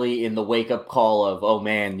necessarily in the wake-up call of, oh,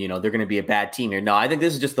 man, they're going to be a bad team here. No, I think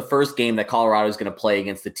this is just the first game that Colorado is going to play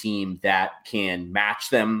against a team that can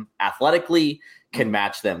match them athletically, can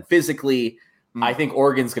match them physically. I think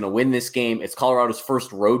Oregon's going to win this game. It's Colorado's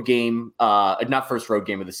first road game, not first road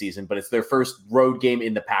game of the season, but it's their first road game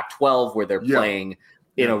in the Pac-12 where they're playing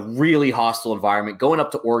in a really hostile environment. Going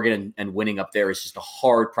up to Oregon and winning up there is just a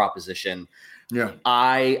hard proposition. Yeah,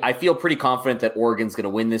 I feel pretty confident that Oregon's going to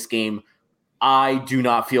win this game. I do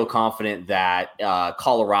not feel confident that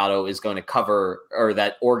Colorado is going to cover, or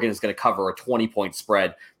that Oregon is going to cover a 20-point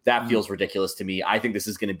spread. That feels ridiculous to me. I think this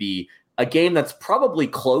is going to be a game that's probably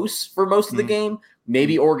close for most of the game.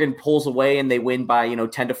 Maybe Oregon pulls away and they win by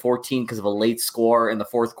 10-14 because of a late score in the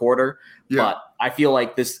fourth quarter. Yeah. But I feel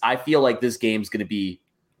like this game's going to be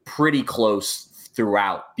pretty close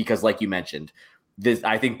throughout because, like you mentioned,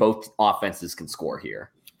 I think both offenses can score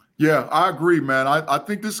here. Yeah, I agree, man. I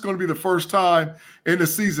think this is going to be the first time in the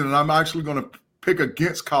season, and I'm actually going to pick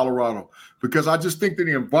against Colorado because I just think that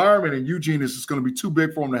the environment in Eugene is just going to be too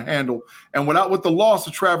big for them to handle. And with the loss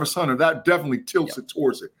of Travis Hunter, that definitely tilts it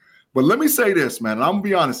towards it. But let me say this, man, and I'm going to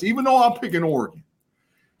be honest, even though I'm picking Oregon,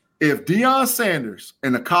 if Deion Sanders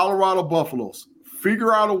and the Colorado Buffaloes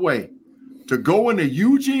figure out a way to go into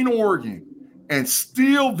Eugene, Oregon and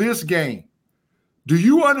steal this game, do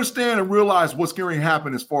you understand and realize what's going to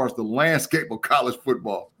happen as far as the landscape of college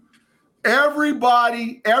football?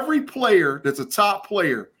 Everybody, every player that's a top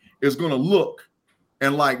player is going to look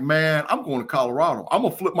and like, man, I'm going to Colorado. I'm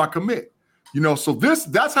going to flip my commit. So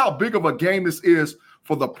that's how big of a game this is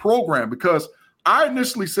for the program, because I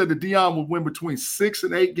initially said that Deion would win between 6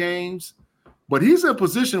 and 8 games, but he's in a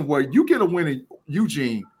position where you get a win in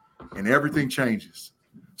Eugene and everything changes.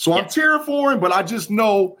 So I'm cheering for him, but I just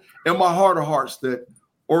know in my heart of hearts that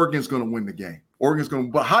Oregon's going to win the game.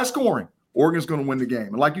 But high scoring. Oregon's going to win the game.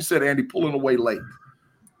 And like you said, Andy, pulling away late.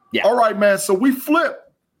 Yeah. All right, man. So we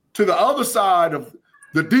flip to the other side of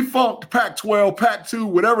the defunct Pac-12, Pac-2,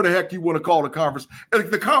 whatever the heck you want to call the conference.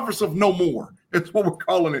 The conference of no more. It's what we're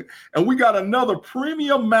calling it. And we got another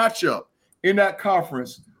premium matchup in that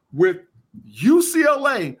conference with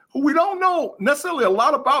UCLA, who we don't know necessarily a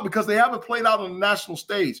lot about because they haven't played out on the national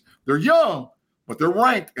stage. They're young, but they're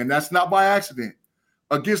ranked, and that's not by accident,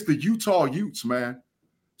 against the Utah Utes, man.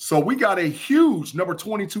 So we got a huge number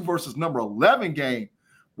 22 versus number 11 game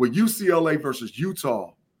with UCLA versus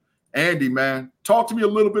Utah. Andy, man, talk to me a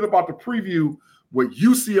little bit about the preview with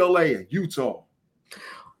UCLA and Utah.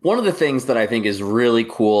 One of the things that I think is really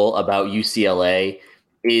cool about UCLA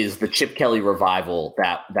is the Chip Kelly revival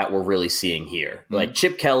that we're really seeing here. Mm-hmm. Like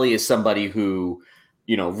Chip Kelly is somebody who,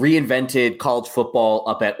 reinvented college football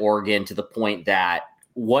up at Oregon to the point that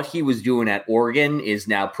what he was doing at Oregon is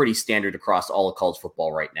now pretty standard across all of college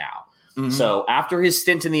football right now. Mm-hmm. So after his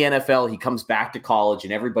stint in the NFL, he comes back to college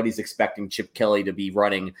and everybody's expecting Chip Kelly to be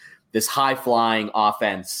running this high-flying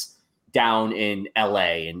offense down in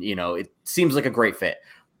LA. And, it seems like a great fit.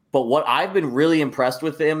 But what I've been really impressed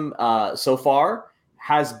with him so far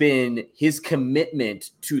has been his commitment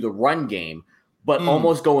to the run game, but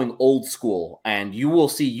almost going old school. And you will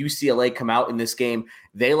see UCLA come out in this game.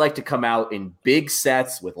 They like to come out in big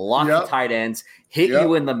sets with lots of tight ends, hit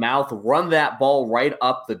you in the mouth, run that ball right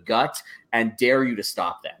up the gut, and dare you to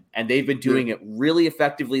stop them. And they've been doing it really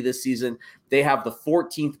effectively this season. They have the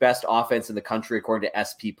 14th best offense in the country, according to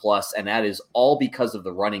SP+, and that is all because of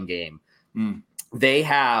the running game. They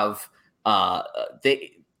have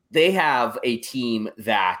they have a team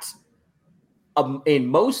that in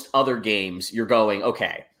most other games you're going,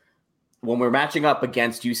 okay, when we're matching up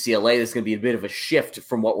against UCLA, this is going to be a bit of a shift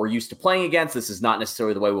from what we're used to playing against. This is not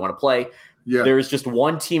necessarily the way we want to play. Yeah. There is just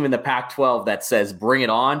one team in the Pac-12 that says bring it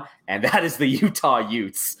on, and that is the Utah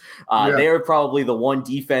Utes. They're probably the one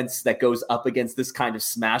defense that goes up against this kind of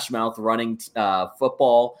smash mouth running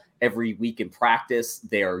football every week in practice.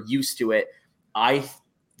 They're used to it.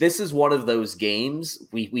 This is one of those games.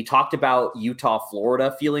 We talked about Utah,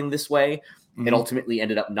 Florida feeling this way. It ultimately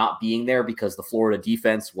ended up not being there because the Florida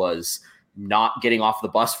defense was not getting off the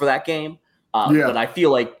bus for that game. But I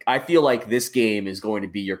feel like this game is going to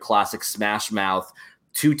be your classic smash mouth.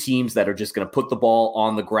 Two teams that are just going to put the ball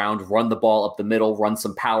on the ground, run the ball up the middle, run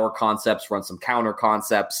some power concepts, run some counter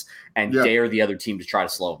concepts, and dare the other team to try to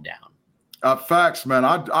slow them down. Facts, man.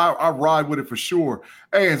 I ride with it for sure.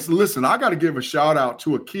 Hey, and listen, I got to give a shout out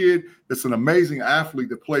to a kid that's an amazing athlete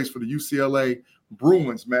that plays for the UCLA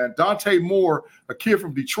Bruins, man. Dante Moore, a kid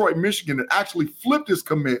from Detroit, Michigan, that actually flipped his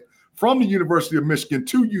commit from the University of Michigan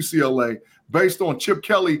to UCLA based on Chip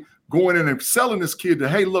Kelly going in and selling this kid to,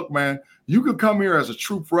 hey, look, man, you can come here as a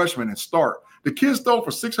true freshman and start. The kid's thrown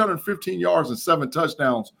for 615 yards and 7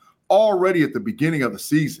 touchdowns already at the beginning of the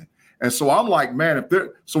season. And so I'm like, man,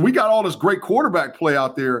 so we got all this great quarterback play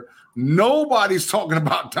out there. Nobody's talking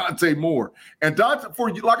about Dante Moore. And Dante,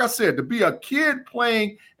 like I said, to be a kid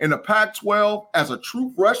playing in the Pac-12 as a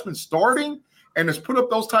true freshman starting and has put up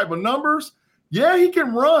those type of numbers, yeah, he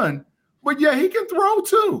can run, but yeah, he can throw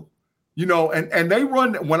too. And they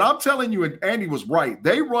run, when I'm telling you, and Andy was right,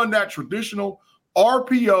 they run that traditional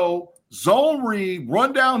RPO, zone read,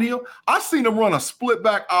 run downhill. I seen them run a split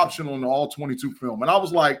back option on the all-22 film. And I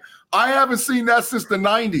was like, I haven't seen that since the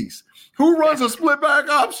 90s. Who runs a split back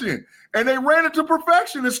option? And they ran it to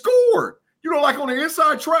perfection and scored, like on the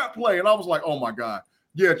inside trap play. And I was like, oh my God.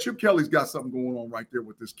 Yeah, Chip Kelly's got something going on right there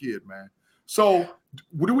with this kid, man. So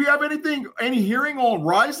do we have any hearing on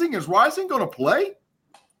Rising? Is Rising going to play?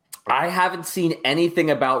 I haven't seen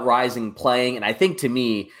anything about Rising playing. And I think to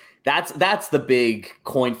me, that's the big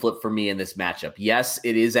coin flip for me in this matchup. Yes,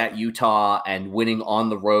 it is at Utah, and winning on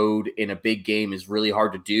the road in a big game is really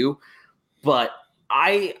hard to do. But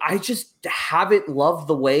I just haven't loved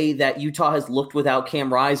the way that Utah has looked without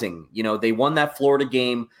Cam Rising. They won that Florida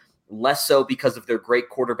game less so because of their great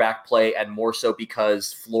quarterback play and more so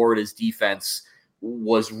because Florida's defense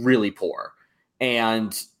was really poor.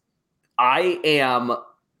 And I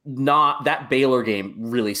that Baylor game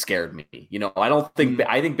really scared me. I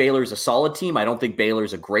think Baylor's a solid team. I don't think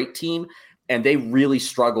Baylor's a great team. And they really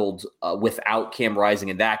struggled without Cam Rising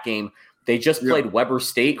in that game. They just played Weber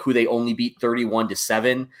State, who they only beat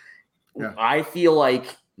 31-7. Yeah. I feel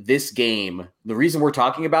like this game, the reason we're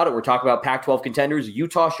talking about it, we're talking about Pac-12 contenders.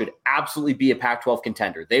 Utah should absolutely be a Pac-12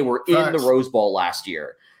 contender. They were in the Rose Bowl last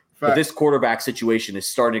year. But this quarterback situation is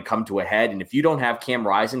starting to come to a head. And if you don't have Cam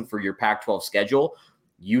Rising for your Pac-12 schedule,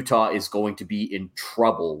 Utah is going to be in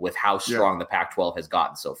trouble with how strong the Pac-12 has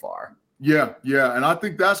gotten so far. Yeah. And I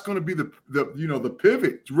think that's going to be the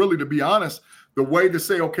pivot, really, to be honest, the way to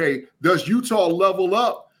say, okay, does Utah level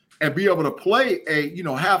up and be able to play a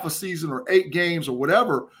half a season or 8 games or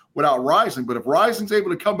whatever without Rising? But if Rising's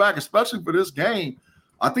able to come back, especially for this game,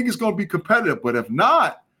 I think it's going to be competitive. But if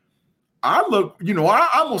not, I'm going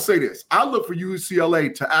to say this. I look for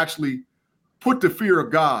UCLA to actually put the fear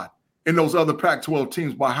of God in those other Pac-12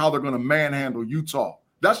 teams by how they're going to manhandle Utah.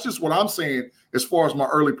 That's just what I'm saying as far as my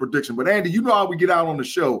early prediction. But Andy, you know how we get out on the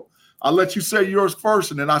show. I'll let you say yours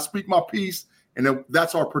first, and then I speak my piece, and then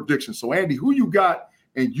that's our prediction. So, Andy, who you got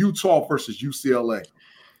in Utah versus UCLA?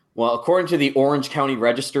 Well, according to the Orange County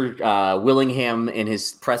Register, Willingham in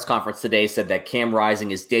his press conference today said that Cam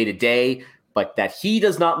Rising is day-to-day, but that he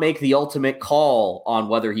does not make the ultimate call on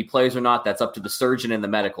whether he plays or not. That's up to the surgeon and the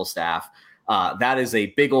medical staff. That is a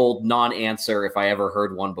big old non-answer if I ever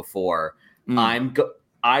heard one before.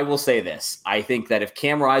 I will say this. I think that if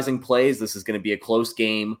Cam Rising plays, this is going to be a close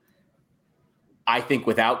game. I think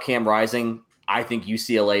without Cam Rising, I think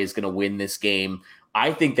UCLA is going to win this game.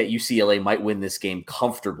 I think that UCLA might win this game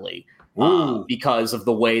comfortably because of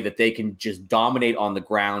the way that they can just dominate on the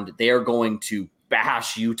ground. They are going to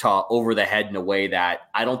bash Utah over the head in a way that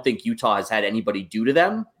I don't think Utah has had anybody do to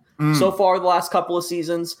them so far the last couple of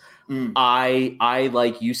seasons. I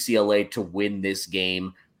like UCLA to win this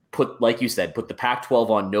game. Like you said, put the Pac-12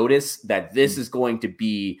 on notice that this is going to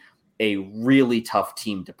be a really tough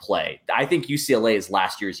team to play. I think UCLA is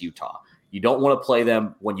last year's Utah. You don't want to play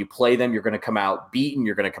them. When you play them, you're going to come out beaten.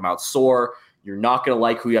 You're going to come out sore. You're not going to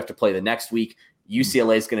like who you have to play the next week.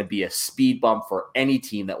 UCLA is going to be a speed bump for any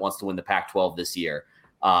team that wants to win the Pac-12 this year.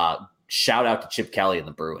 Shout out to Chip Kelly and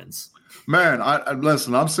the Bruins. Man,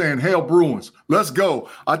 listen, I'm saying, hail Bruins. Let's go.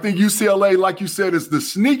 I think UCLA, like you said, is the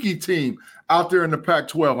sneaky team out there in the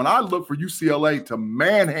Pac-12. And I look for UCLA to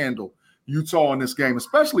manhandle Utah in this game,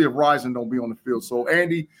 especially if Rising don't be on the field. So,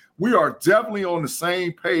 Andy, we are definitely on the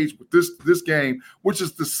same page with this game, which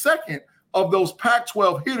is the second of those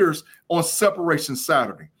Pac-12 hitters on Separation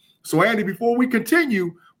Saturday. So, Andy, before we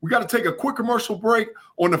continue, we got to take a quick commercial break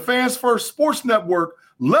on the Fans First Sports Network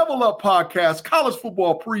Level Up Podcast College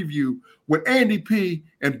Football Preview with Andy P.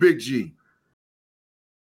 and Big G.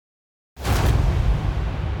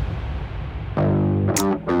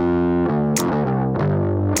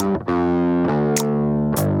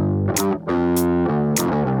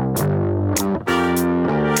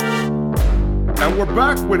 And we're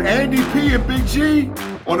back with Andy P. and Big G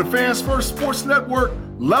on the Fans First Sports Network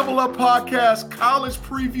Level Up Podcast College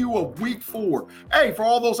Preview of Week 4. Hey, for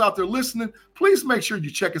all those out there listening, please make sure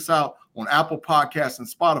you check us out on Apple Podcasts and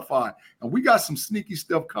Spotify. And we got some sneaky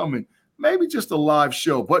stuff coming, maybe just a live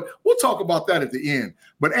show, but we'll talk about that at the end.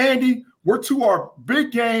 But Andy, we're to our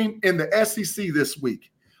big game in the SEC this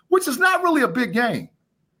week, which is not really a big game.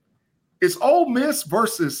 It's Ole Miss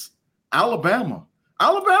versus Alabama.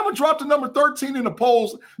 Alabama dropped to number 13 in the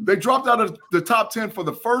polls. They dropped out of the top 10 for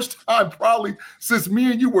the first time probably since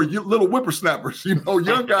me and you were little whippersnappers,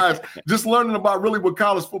 young guys just learning about really what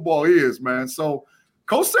college football is, man. So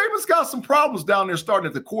Coach Saban's got some problems down there starting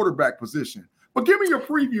at the quarterback position. But give me your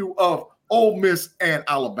preview of Ole Miss and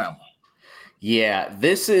Alabama. Yeah,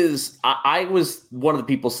 this is – I was one of the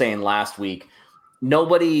people saying last week,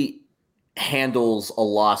 nobody – handles a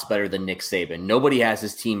loss better than Nick Saban. Nobody has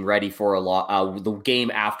his team ready for the game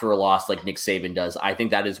after a loss like Nick Saban does. I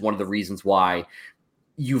think that is one of the reasons why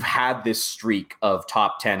you've had this streak of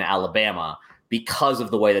top 10 Alabama because of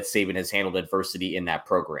the way that Saban has handled adversity in that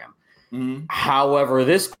program. Mm-hmm. However,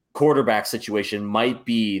 this quarterback situation might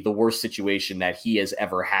be the worst situation that he has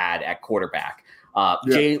ever had at quarterback.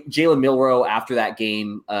 Jalen Milroe, after that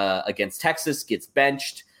game against Texas, gets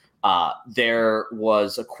benched. There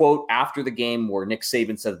was a quote after the game where Nick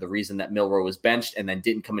Saban said the reason that Milroe was benched and then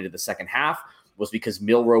didn't come into the second half was because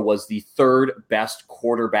Milroe was the third best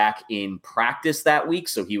quarterback in practice that week.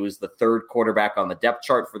 So he was the third quarterback on the depth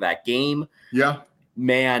chart for that game. Yeah,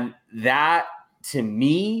 man, that to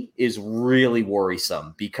me is really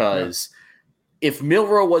worrisome because if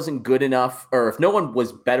Milroe wasn't good enough, or if no one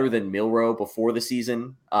was better than Milroe before the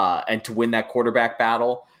season and to win that quarterback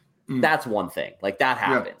battle, that's one thing. Like that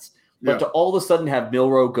happens. But to all of a sudden have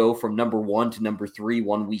Milroe go from number 1 to number 3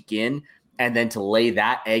 1 week in, and then to lay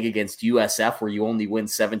that egg against USF where you only win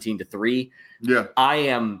 17-3. Yeah. I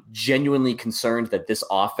am genuinely concerned that this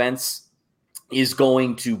offense is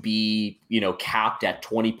going to be, capped at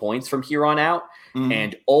 20 points from here on out. Mm-hmm.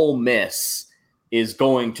 And Ole Miss is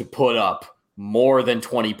going to put up more than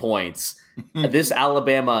 20 points. This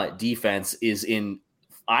Alabama defense is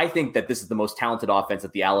I think that this is the most talented offense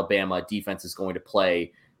that the Alabama defense is going to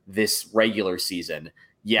play this regular season.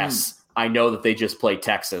 Yes, I know that they just played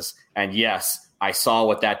Texas. And yes, I saw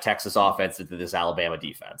what that Texas offense did to this Alabama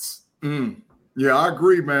defense. Yeah, I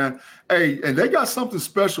agree, man. Hey, and they got something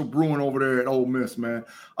special brewing over there at Ole Miss, man.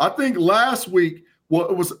 I think last week, I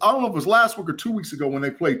don't know if it was last week or 2 weeks ago when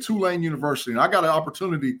they played Tulane University. And I got an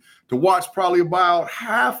opportunity to watch probably about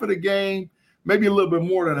half of the game, maybe a little bit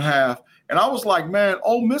more than half. And I was like, man,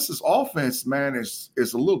 Ole Miss's offense, man, is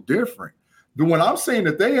a little different. But when I'm saying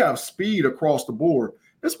that they have speed across the board,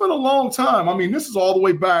 it's been a long time. I mean, this is all the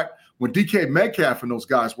way back when DK Metcalf and those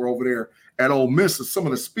guys were over there at Ole Miss. Some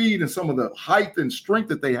of the speed and some of the height and strength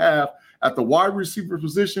that they have at the wide receiver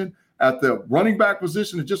position, at the running back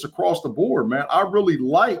position, and just across the board, man. I really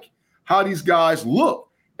like how these guys look.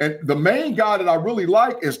 And the main guy that I really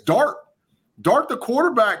like is Dart. Dart, the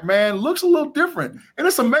quarterback, man, looks a little different. And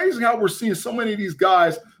it's amazing how we're seeing so many of these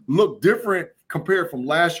guys look different compared from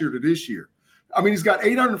last year to this year. I mean, he's got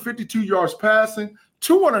 852 yards passing,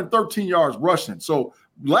 213 yards rushing. So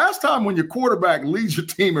last time when your quarterback leads your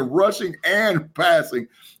team in rushing and passing,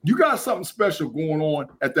 you got something special going on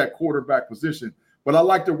at that quarterback position. But I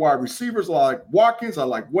like their wide receivers. I like Watkins. I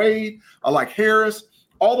like Wade. I like Harris.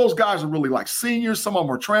 All those guys are really like seniors. Some of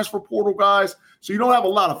them are transfer portal guys. So you don't have a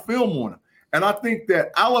lot of film on them. And I think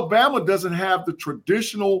that Alabama doesn't have the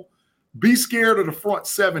traditional be scared of the front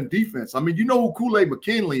seven defense. I mean, you know who Kool-Aid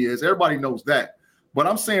McKinley is. Everybody knows that. But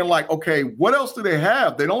I'm saying, like, okay, what else do they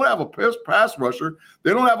have? They don't have a pass rusher.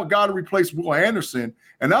 They don't have a guy to replace Will Anderson.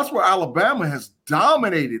 And that's where Alabama has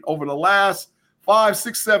dominated over the last 5,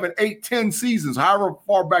 6, 7, 8, 10 seasons, however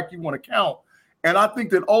far back you want to count. And I think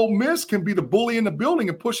that Ole Miss can be the bully in the building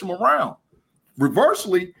and push them around.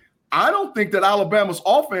 Reversely, I don't think that Alabama's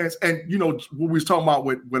offense, and, you know, what we was talking about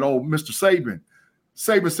with old Mr. Saban,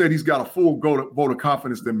 Saban said he's got a full vote of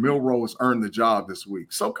confidence that Milroe has earned the job this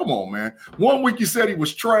week. So come on, man. One week you said he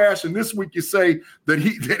was trash, and this week you say that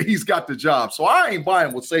he's got the job. So I ain't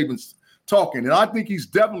buying what Saban's talking. And I think he's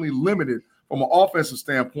definitely limited from an offensive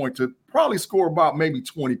standpoint to probably score about maybe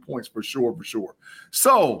 20 points for sure.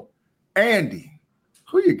 So, Andy,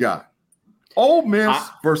 who you got? Ole Miss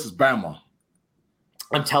versus Bama.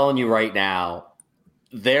 I'm telling you right now,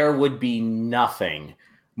 there would be nothing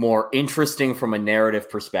more interesting from a narrative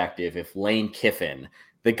perspective if Lane Kiffin,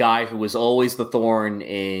 the guy who was always the thorn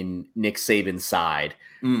in Nick Saban's side,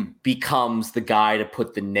 becomes the guy to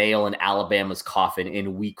put the nail in Alabama's coffin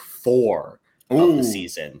in week 4 of the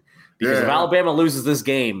season. Because if Alabama loses this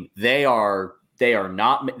game, they are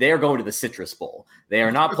going to the Citrus Bowl. They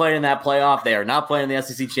are not playing in that playoff. They are not playing in the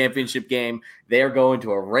SEC championship game. They are going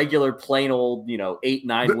to a regular, plain old,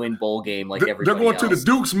 8-9 win bowl game like everybody else. They're going to the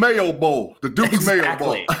Duke's Mayo Bowl. The Duke's Mayo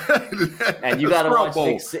Bowl. And you got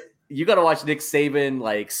to watch Nick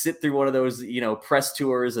Saban sit through one of those press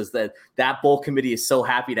tours as that bowl committee is so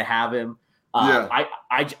happy to have him.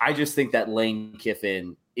 I just think that Lane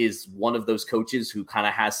Kiffin is one of those coaches who kind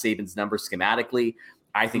of has Saban's number schematically.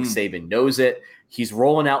 I think Saban knows it. He's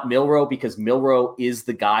rolling out Milroe because Milroe is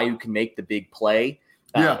the guy who can make the big play.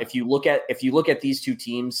 If you look at these two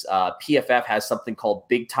teams, PFF has something called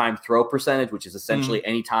big time throw percentage, which is essentially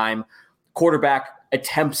any time quarterback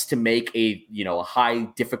attempts to make a high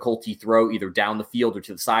difficulty throw either down the field or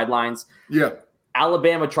to the sidelines. Yeah.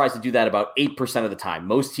 Alabama tries to do that about 8% of the time.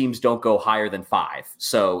 Most teams don't go higher than 5.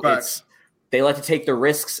 So they like to take their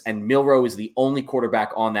risks, and Milroe is the only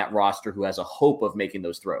quarterback on that roster who has a hope of making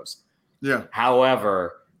those throws. Yeah.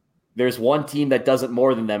 However, there's one team that does it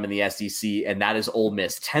more than them in the SEC, and that is Ole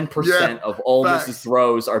Miss. 10% of Ole Miss's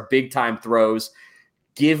throws are big-time throws.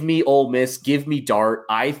 Give me Ole Miss. Give me Dart.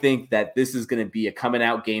 I think that this is going to be a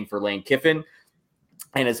coming-out game for Lane Kiffin.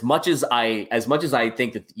 And as much as I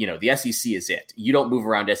think that the SEC is it, you don't move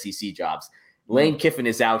around SEC jobs. Lane Kiffin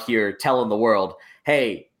is out here telling the world,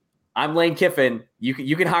 "Hey, I'm Lane Kiffin.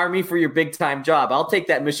 You can hire me for your big time job. I'll take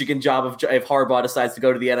that Michigan job if Harbaugh decides to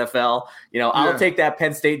go to the NFL. I'll take that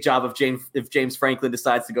Penn State job if James Franklin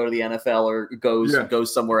decides to go to the NFL or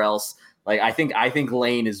goes somewhere else." Like I think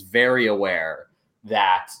Lane is very aware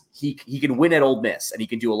that he can win at Ole Miss and he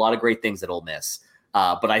can do a lot of great things at Ole Miss.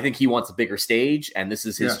 But I think he wants a bigger stage, and this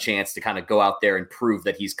is his chance to kind of go out there and prove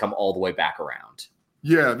that he's come all the way back around.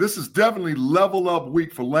 Yeah, this is definitely level up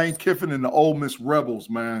week for Lane Kiffin and the Ole Miss Rebels,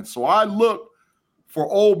 man. So I look for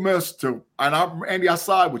Ole Miss Andy, I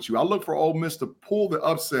side with you. I look for Ole Miss to pull the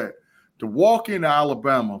upset, to walk into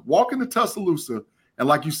Alabama, walk into Tuscaloosa, and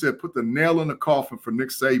like you said, put the nail in the coffin for Nick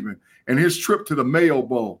Saban and his trip to the Mayo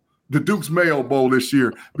Bowl, the Duke's Mayo Bowl this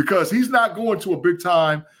year, because he's not going to a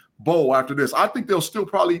big-time bowl after this. I think they'll still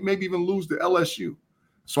probably maybe even lose to LSU.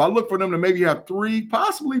 So I look for them to maybe have 3,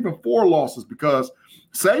 possibly even 4 losses because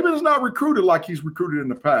Saban is not recruited like he's recruited in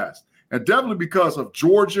the past. And definitely because of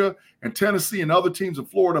Georgia and Tennessee and other teams in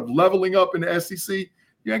Florida leveling up in the SEC,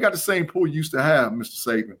 you ain't got the same pool you used to have, Mr.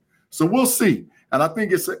 Saban. So we'll see. And I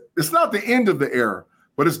think it's not the end of the era,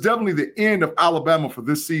 but it's definitely the end of Alabama for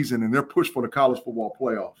this season and their push for the college football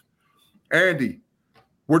playoff. Andy,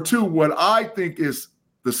 we're to what I think is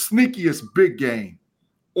the sneakiest big game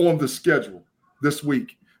on the schedule. this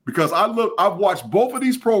week because I've watched both of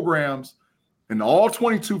these programs in the all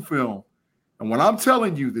 22 film. And when I'm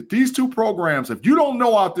telling you that these two programs, if you don't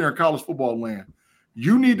know out there in college football land,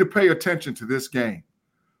 you need to pay attention to this game.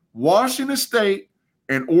 Washington State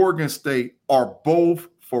and Oregon State are both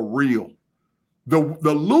for real. The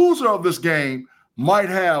loser of this game might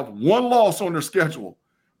have one loss on their schedule,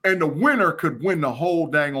 and the winner could win the whole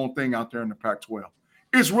dang on thing out there in the Pac-12.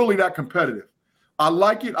 It's really that competitive. I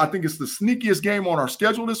like it. I think it's the sneakiest game on our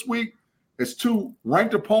schedule this week. It's two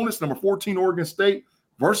ranked opponents, number 14 Oregon State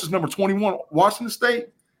versus number 21 Washington State.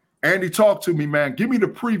 Andy, talk to me, man. Give me the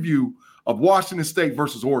preview of Washington State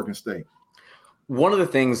versus Oregon State. One of the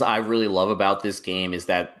things I really love about this game is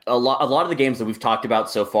that a lot of the games that we've talked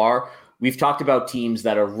about so far, we've talked about teams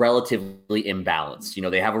that are relatively imbalanced. You know,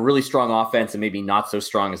 they have a really strong offense and maybe not so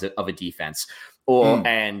strong of a defense.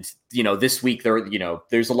 And, you know, this week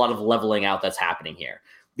there's a lot of leveling out that's happening here.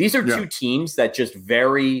 These are two teams that just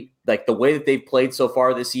very, like the way that they've played so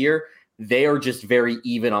far this year, they are just very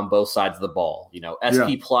even on both sides of the ball. You know,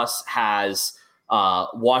 SP Plus has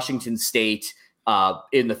Washington State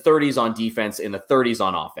in the 30s on defense, in the 30s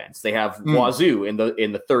on offense. They have Wazoo in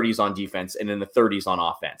the 30s on defense and in the 30s on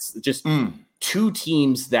offense. Just two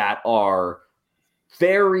teams that are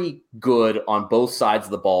very good on both sides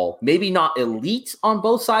of the ball. Maybe not elite on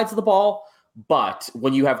both sides of the ball, but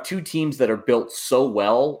when you have two teams that are built so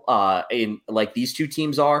well, in like these two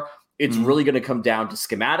teams are, it's really going to come down to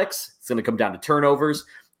schematics. It's going to come down to turnovers.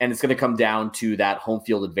 And it's going to come down to that home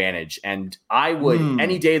field advantage. And I would,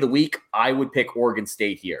 any day of the week, I would pick Oregon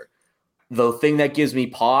State here. The thing that gives me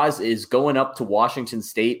pause is going up to Washington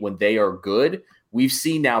State when they are good. We've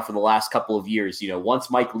seen now for the last couple of years, you know, once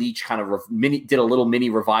Mike Leach kind of did a little mini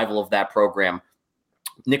revival of that program,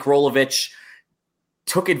 Nick Rolovich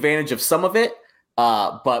took advantage of some of it.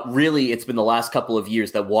 But really, it's been the last couple of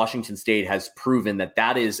years that Washington State has proven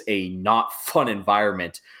that is a not fun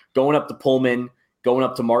environment. Going up to Pullman, going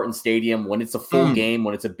up to Martin Stadium, when it's a full game,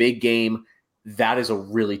 when it's a big game, that is a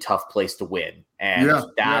really tough place to win. And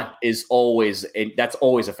that's always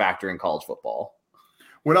a factor in college football.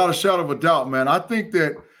 Without a shadow of a doubt, man. I think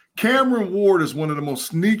that Cameron Ward is one of the most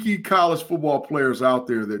sneaky college football players out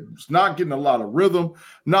there that's not getting a lot of rhythm,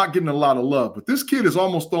 not getting a lot of love. But this kid is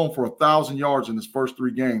almost thrown for 1,000 yards in his first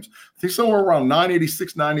three games. I think somewhere around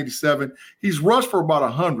 986, 987. He's rushed for about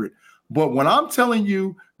 100. But when I'm telling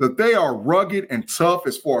you that they are rugged and tough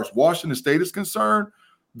as far as Washington State is concerned,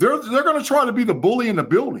 they're going to try to be the bully in the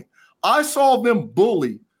building. I saw them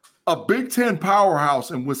bully a Big Ten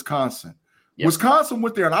powerhouse in Wisconsin. Yep. Wisconsin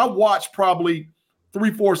went there, and I watched probably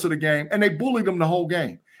 3/4 of the game, and they bullied them the whole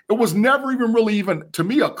game. It was never even, to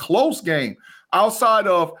me, a close game outside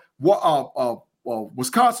of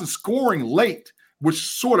Wisconsin scoring late, which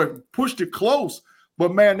sort of pushed it close.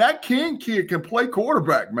 But, man, that King kid can play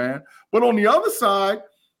quarterback, man. But on the other side,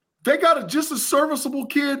 they got just a serviceable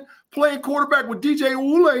kid playing quarterback with DJ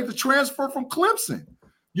Ule, the transfer from Clemson.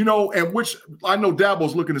 You know, and which I know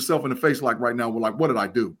Dabo's looking himself in the face like right now. We're like, what did I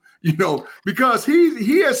do? You know, because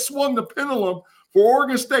he has swung the pendulum for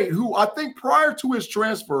Oregon State, who I think prior to his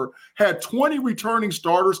transfer had 20 returning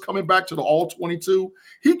starters coming back to the All-22.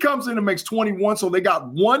 He comes in and makes 21, so they got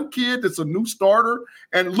one kid that's a new starter.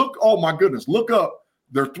 And look, oh my goodness, look up.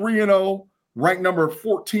 They're 3-0, ranked number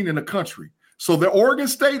 14 in the country. So the Oregon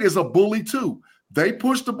State is a bully too. They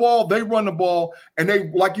push the ball, they run the ball, and they,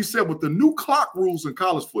 like you said, with the new clock rules in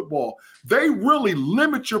college football, they really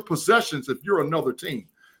limit your possessions if you're another team.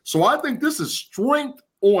 So I think this is strength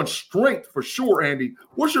on strength for sure, Andy.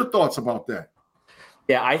 What's your thoughts about that?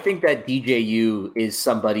 Yeah, I think that DJU is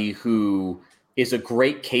somebody who is a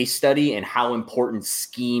great case study in how important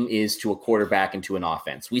scheme is to a quarterback and to an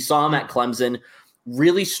offense. We saw him at Clemson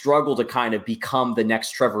really struggle to kind of become the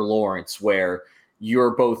next Trevor Lawrence, where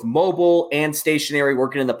you're both mobile and stationary,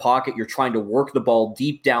 working in the pocket. You're trying to work the ball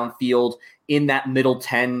deep downfield in that middle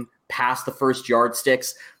 10 past the first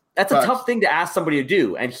yardsticks. That's a tough thing to ask somebody to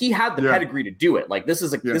do. And he had the pedigree to do it. Like this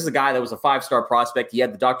is a guy that was a 5-star prospect. He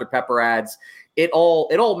had the Dr. Pepper ads. It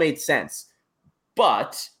all made sense.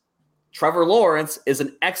 But Trevor Lawrence is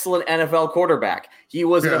an excellent NFL quarterback. He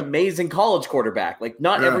was an amazing college quarterback. Like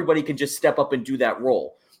not everybody can just step up and do that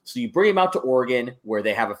role. So you bring him out to Oregon, where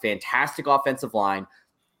they have a fantastic offensive line.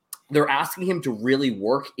 They're asking him to really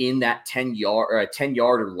work in that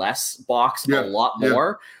 10-yard or less box a lot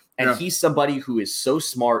more. And he's somebody who is so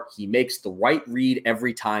smart. He makes the right read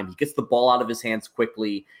every time. He gets the ball out of his hands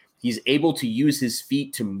quickly. He's able to use his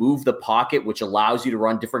feet to move the pocket, which allows you to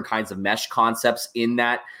run different kinds of mesh concepts in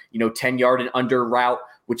that, 10-yard and under route,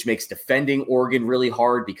 which makes defending Oregon really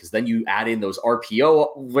hard because then you add in those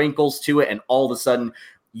RPO wrinkles to it, and all of a sudden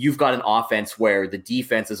you've got an offense where the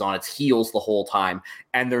defense is on its heels the whole time,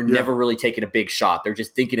 and they're never really taking a big shot. They're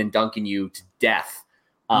just dinking and dunking you to death.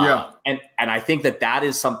 And I think that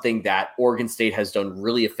is something that Oregon State has done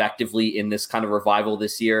really effectively in this kind of revival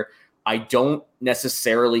this year. I don't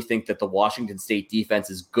necessarily think that the Washington State defense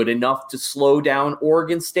is good enough to slow down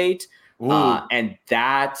Oregon State. And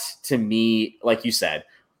that, to me, like you said,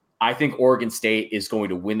 I think Oregon State is going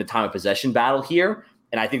to win the time of possession battle here.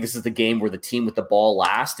 And I think this is the game where the team with the ball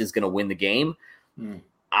last is going to win the game.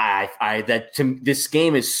 This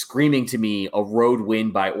game is screaming to me a road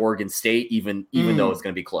win by Oregon State, even though it's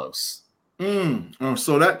going to be close.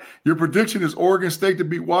 So that your prediction is Oregon State to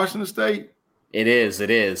beat Washington State? It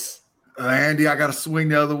is. Andy, I got to swing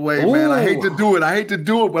the other way, man. I hate to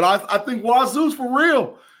do it, but I think Wazoo's for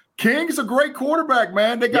real. King's a great quarterback,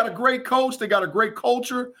 man. They got a great coach. They got a great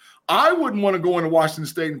culture. I wouldn't want to go into Washington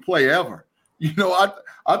State and play ever.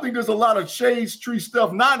 I think there's a lot of shade tree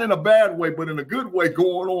stuff, not in a bad way, but in a good way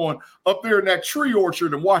going on up there in that tree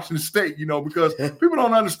orchard in Washington State, because people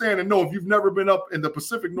don't understand and know if you've never been up in the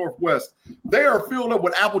Pacific Northwest, they are filled up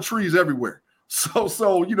with apple trees everywhere. So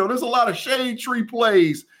there's a lot of shade tree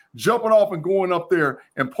plays jumping off and going up there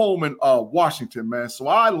in Pullman, Washington, man. So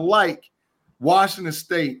I like Washington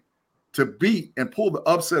State to beat and pull the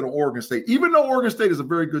upset of Oregon State. Even though Oregon State is a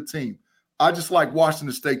very good team, I just like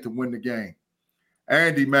Washington State to win the game.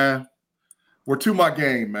 Andy, man, we're to my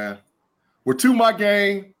game, man. We're to my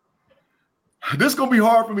game. This is going to be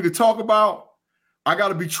hard for me to talk about. I got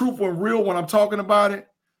to be truthful and real when I'm talking about it.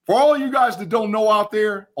 For all of you guys that don't know out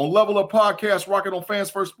there on Level Up Podcast, rocking on Fans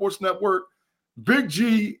First Sports Network, Big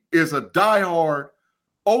G is a diehard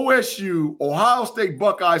OSU, Ohio State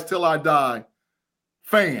Buckeyes till I die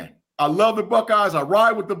fan. I love the Buckeyes. I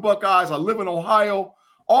ride with the Buckeyes. I live in Ohio.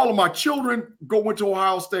 All of my children went to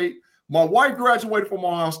Ohio State. My wife graduated from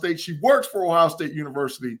Ohio State. She works for Ohio State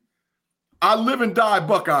University. I live and die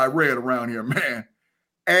Buckeye red around here, man.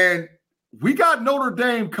 And we got Notre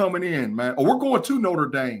Dame coming in, man. Or we're going to Notre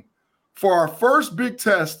Dame for our first big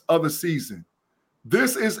test of the season.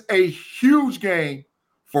 This is a huge game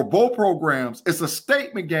for both programs. It's a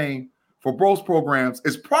statement game for both programs.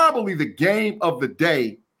 It's probably the game of the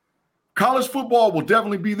day. College football will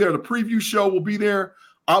definitely be there. The preview show will be there.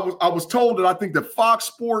 I was told that I think that Fox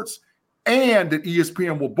Sports and that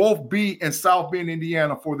ESPN will both be in South Bend,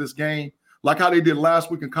 Indiana for this game, like how they did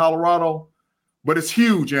last week in Colorado. But it's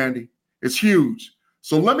huge, Andy. It's huge.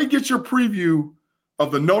 So let me get your preview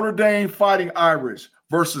of the Notre Dame Fighting Irish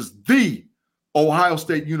versus the Ohio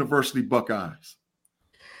State University Buckeyes.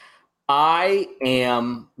 I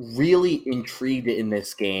am really intrigued in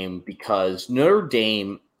this game because Notre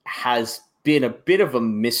Dame has been a bit of a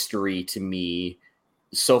mystery to me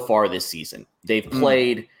so far this season. They've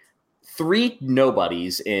played three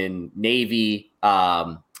nobodies in Navy,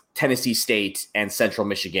 Tennessee State, and Central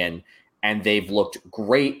Michigan, and they've looked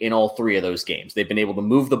great in all three of those games. They've been able to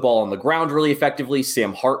move the ball on the ground really effectively.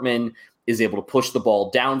 Sam Hartman is able to push the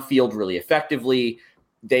ball downfield really effectively.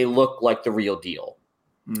 They look like the real deal.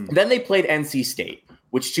 Then they played NC State,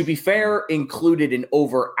 which, to be fair, included an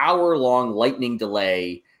over hour-long lightning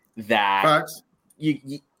delay that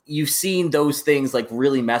you've seen those things like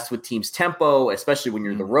really mess with teams' tempo, especially when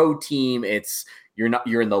you're the road team.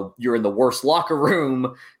 You're in the worst locker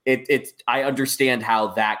room. I understand how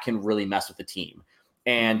that can really mess with the team.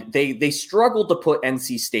 And they struggled to put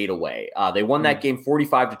NC State away. They won that game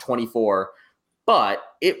 45-24, but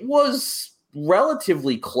it was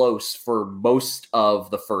relatively close for most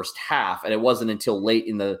of the first half, and it wasn't until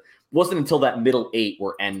that middle eight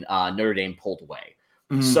where Notre Dame pulled away.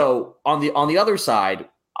 So on the other side,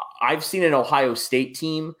 I've seen an Ohio State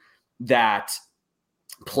team that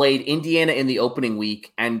played Indiana in the opening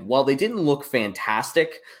week, and while they didn't look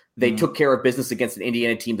fantastic, they took care of business against an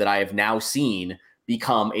Indiana team that I have now seen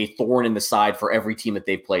become a thorn in the side for every team that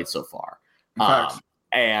they've played so far.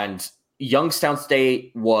 And Youngstown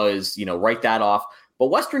State was, write that off. But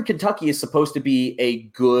Western Kentucky is supposed to be a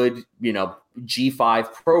good,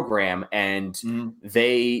 G5 program, and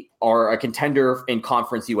they are a contender in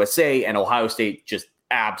Conference USA, and Ohio State just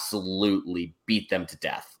absolutely beat them to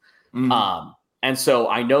death. And so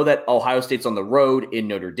I know that Ohio State's on the road in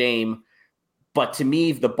Notre Dame, but to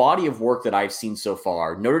me, the body of work that I've seen so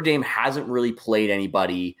far, Notre Dame hasn't really played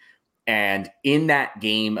anybody. And in that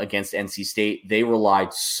game against NC State, they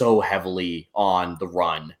relied so heavily on the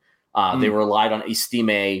run. They relied on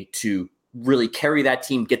Estime to really carry that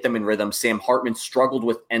team, get them in rhythm. Sam Hartman struggled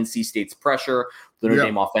with NC State's pressure. The Notre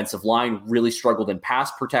Dame offensive line really struggled in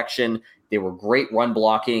pass protection. They were great run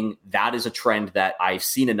blocking. That is a trend that I've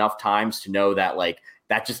seen enough times to know that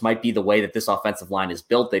that just might be the way that this offensive line is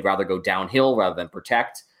built. They'd rather go downhill rather than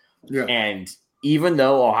protect. Yeah. And even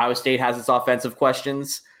though Ohio State has its offensive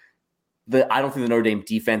questions, I don't think the Notre Dame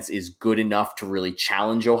defense is good enough to really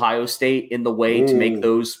challenge Ohio State in the way to make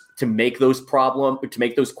those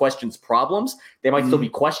questions problems. They might still be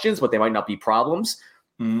questions, but they might not be problems.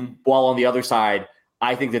 While on the other side,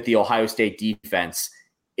 I think that the Ohio State defense,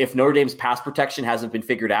 if Notre Dame's pass protection hasn't been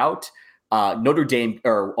figured out, Notre Dame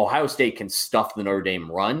or Ohio State can stuff the Notre Dame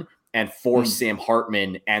run and force Sam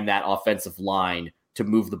Hartman and that offensive line to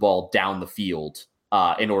move the ball down the field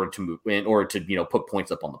in order to put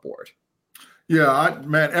points up on the board. Yeah,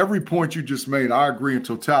 man, every point you just made, I agree in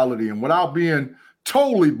totality. And without being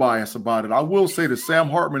totally biased about it, I will say that Sam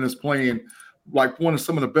Hartman is playing like one of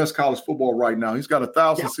some of the best college football right now. He's got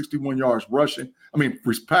 1,061 yards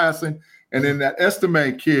passing. And then that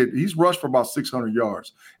Estime kid, he's rushed for about 600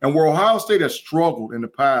 yards. And where Ohio State has struggled in the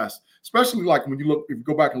past, especially like if you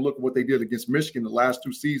go back and look at what they did against Michigan the last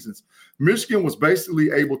 2 seasons, Michigan was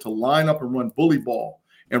basically able to line up and run bully ball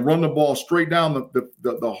and run the ball straight down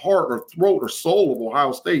the heart or throat or soul of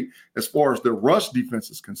Ohio State as far as their rush defense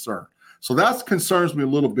is concerned. So that concerns me a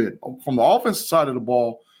little bit. From the offensive side of the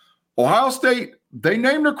ball, Ohio State, they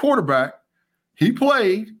named their quarterback. He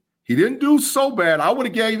played. He didn't do so bad. I would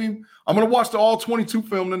have gave him – I'm going to watch the all-22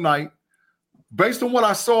 film tonight. Based on what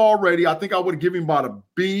I saw already, I think I would have given him about a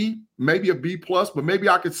B, maybe a B+, but maybe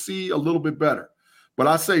I could see a little bit better. But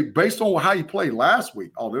I say based on how he played last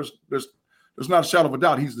week, there's not a shadow of a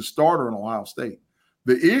doubt he's the starter in Ohio State.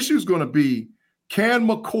 The issue is going to be, can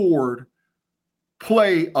McCord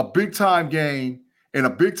play a big-time game in a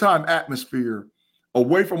big-time atmosphere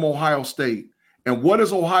away from Ohio State? And what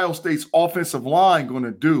is Ohio State's offensive line going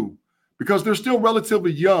to do? Because they're still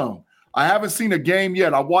relatively young. I haven't seen a game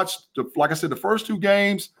yet. I watched, like I said, the first 2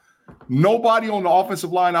 games. Nobody on the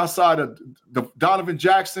offensive line outside of Donovan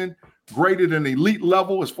Jackson graded an elite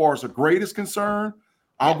level as far as the grade is concerned.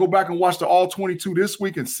 I'll go back and watch the all-22 this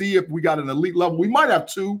week and see if we got an elite level. We might have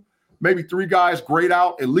 2, maybe 3 guys grade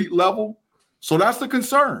out elite level. So that's the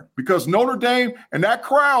concern, because Notre Dame and that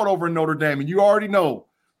crowd over in Notre Dame, and you already know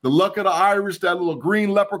the luck of the Irish, that little green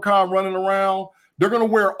leprechaun running around. They're going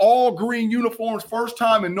to wear all green uniforms, first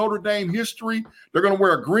time in Notre Dame history. They're going to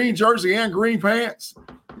wear a green jersey and green pants.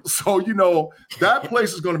 So, that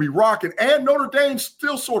place is going to be rocking. And Notre Dame's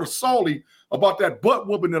still sort of salty about that butt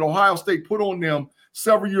whooping that Ohio State put on them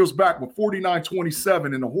several years back with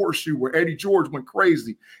 49-27 in the horseshoe, where Eddie George went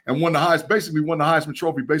crazy and won the Heisman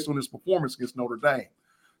Trophy based on his performance against Notre Dame.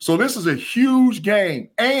 So this is a huge game.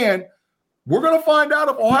 And we're going to find out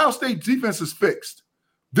if Ohio State defense is fixed.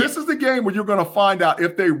 This is the game where you're going to find out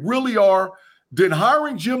if they really are. Did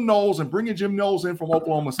hiring Jim Knowles and bringing Jim Knowles in from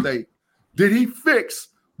Oklahoma State, did he fix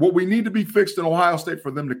what we need to be fixed in Ohio State for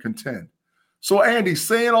them to contend? So, Andy,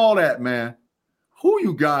 saying all that, man, who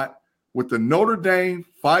you got with the Notre Dame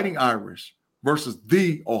Fighting Irish versus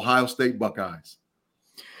the Ohio State Buckeyes?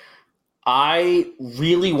 I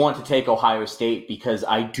really want to take Ohio State because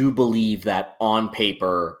I do believe that on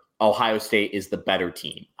paper, Ohio State is the better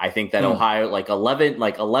team. I think that Ohio, like 11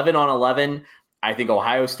 on 11, I think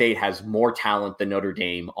Ohio State has more talent than Notre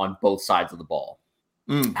Dame on both sides of the ball.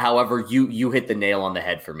 However, you hit the nail on the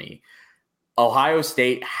head for me. Ohio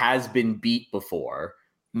State has been beat before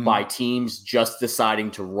by teams just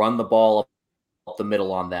deciding to run the ball up the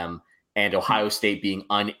middle on them and Ohio State being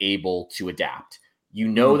unable to adapt. You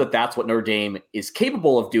know that that's what Notre Dame is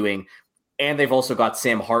capable of doing. And they've also got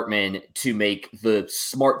Sam Hartman to make the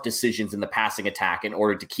smart decisions in the passing attack in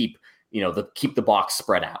order to keep the box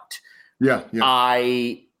spread out. Yeah.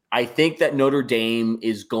 I think that Notre Dame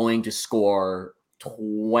is going to score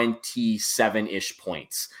 27-ish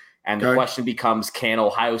points. And the question becomes, can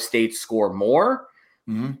Ohio State score more?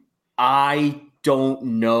 I don't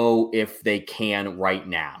know if they can right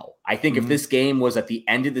now. I think if this game was at the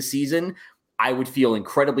end of the season, I would feel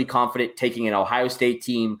incredibly confident taking an Ohio State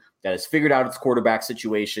team that has figured out its quarterback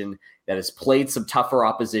situation, that has played some tougher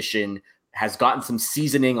opposition, has gotten some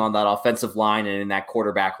seasoning on that offensive line and in that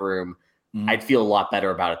quarterback room. I'd feel a lot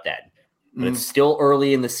better about it then. But it's still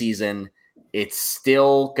early in the season. It's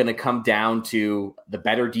still going to come down to the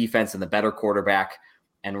better defense and the better quarterback.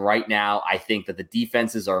 And right now, I think that the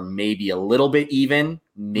defenses are maybe a little bit even,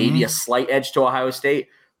 maybe a slight edge to Ohio State,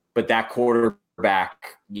 but that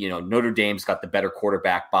quarterback, Notre Dame's got the better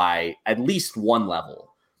quarterback by at least one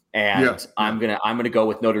level. And I'm gonna go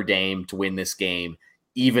with Notre Dame to win this game,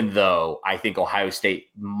 even though I think Ohio State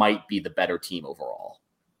might be the better team overall.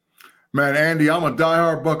 Man, Andy, I'm a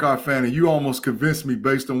diehard Buckeye fan, and you almost convinced me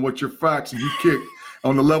based on what your facts and you kicked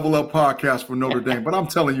on the Level Up podcast for Notre Dame. But I'm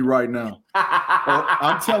telling you right now,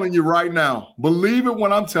 believe it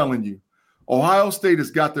when I'm telling you, Ohio State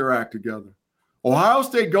has got their act together. Ohio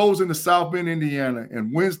State goes into South Bend, Indiana,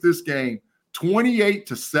 and wins this game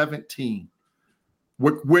 28-17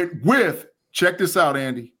 with check this out,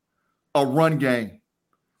 Andy, a run game.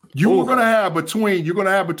 You're going to have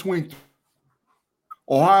between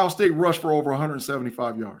Ohio State rush for over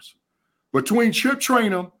 175 yards. Between Chip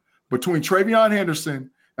Trayanum, between Travion Henderson,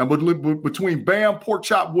 and between Bam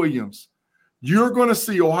Porkchop Williams, you're going to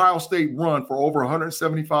see Ohio State run for over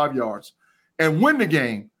 175 yards and win the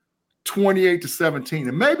game 28-17,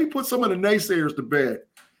 and maybe put some of the naysayers to bed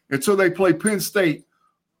until they play Penn State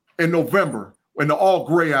in November when the all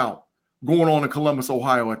gray out going on in Columbus,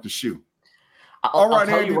 Ohio at the shoe. I'll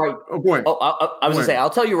tell you right. Oh, go ahead. I was going to say, I'll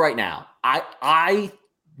tell you right now, I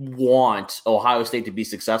want Ohio State to be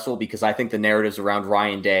successful because I think the narratives around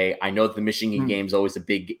Ryan Day, I know that the Michigan game is always a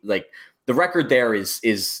big, like the record there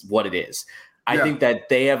is what it is. I think that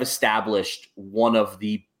they have established one of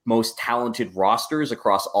the most talented rosters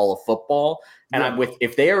across all of football. And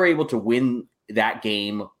if they are able to win that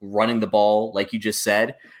game running the ball, like you just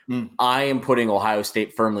said, I am putting Ohio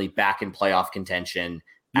State firmly back in playoff contention.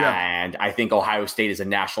 And I think Ohio State is a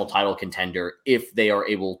national title contender if they are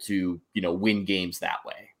able to, win games that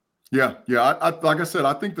way. Yeah. I like I said,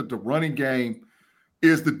 I think that the running game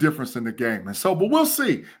is the difference in the game. And so, but we'll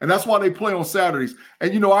see. And that's why they play on Saturdays.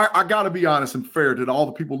 And, I got to be honest and fair to all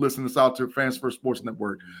the people listening to this out to Fans First Sports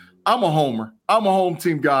Network. I'm a homer. I'm a home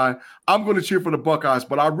team guy. I'm going to cheer for the Buckeyes,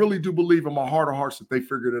 but I really do believe in my heart of hearts that they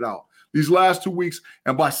figured it out these last 2 weeks.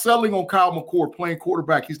 And by settling on Kyle McCord playing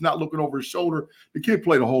quarterback, he's not looking over his shoulder. The kid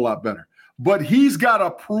played a whole lot better. But he's got to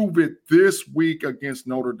prove it this week against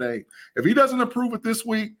Notre Dame. If he doesn't improve it this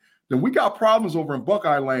week, then we got problems over in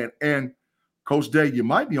Buckeye land. And Coach Day, you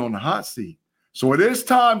might be on the hot seat. So it's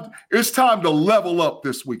time to level up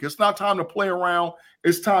this week. It's not time to play around.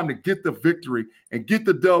 It's time to get the victory and get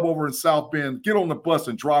the dub over in South Bend, get on the bus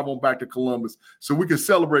and drive on back to Columbus so we can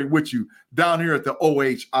celebrate with you down here at the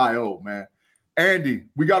OHIO, man. Andy,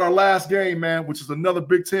 we got our last game, man, which is another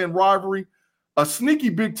Big Ten rivalry, a sneaky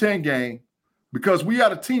Big Ten game, because we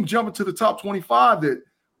had a team jumping to the top 25 that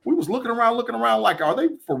we was looking around like, are they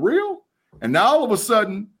for real? And now all of a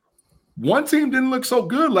sudden, one team didn't look so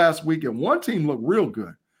good last week, and one team looked real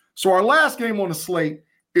good. So our last game on the slate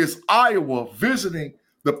is Iowa visiting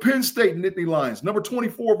the Penn State Nittany Lions, number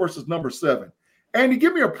 24 versus number 7. Andy,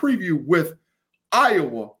 give me a preview with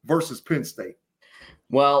Iowa versus Penn State.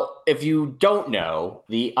 Well, if you don't know,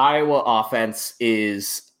 the Iowa offense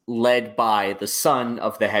is led by the son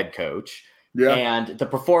of the head coach. Yeah. And the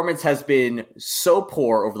performance has been so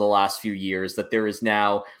poor over the last few years that there is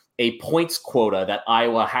now a points quota that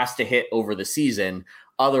Iowa has to hit over the season.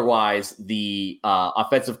 Otherwise, the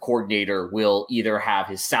offensive coordinator will either have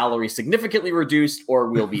his salary significantly reduced or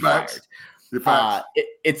will be fired.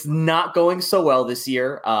 It's not going so well this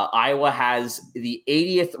year. Iowa has the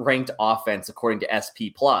 80th ranked offense according to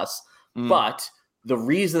SP+. But the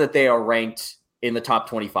reason that they are ranked in the top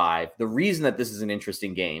 25, the reason that this is an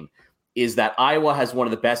interesting game is that Iowa has one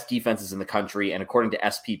of the best defenses in the country. And according to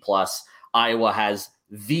SP+, Iowa has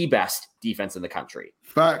the best defense in the country.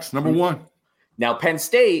 Facts. Number one. Now, Penn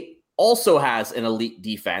State also has an elite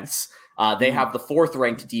defense. They have the 4th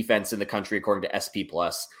ranked defense in the country, according to SP+.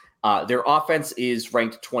 Their offense is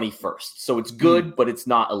ranked 21st. So it's good, but it's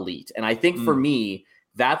not elite. And I think for me,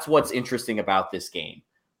 that's what's interesting about this game.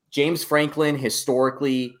 James Franklin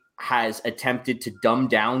historically has attempted to dumb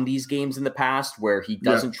down these games in the past where he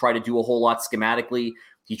doesn't try to do a whole lot schematically.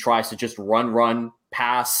 He tries to just run,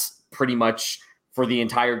 pass pretty much for the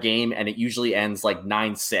entire game, and it usually ends like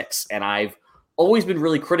 9-6. And I've always been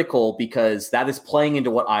really critical because that is playing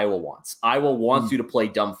into what Iowa wants. Iowa wants you to play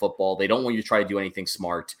dumb football. They don't want you to try to do anything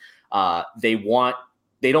smart. They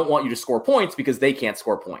don't want you to score points because they can't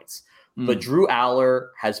score points. But Drew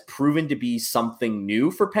Aller has proven to be something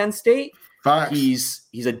new for Penn State. Facts.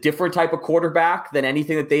 He's a different type of quarterback than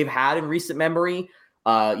anything that they've had in recent memory.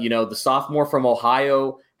 The sophomore from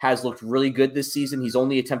Ohio has looked really good this season. He's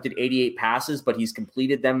only attempted 88 passes, but he's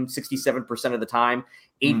completed them 67% of the time,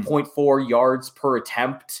 8.4 yards per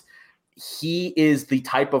attempt. He is the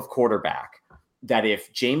type of quarterback that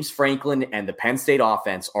if James Franklin and the Penn State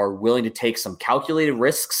offense are willing to take some calculated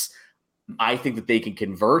risks, I think that they can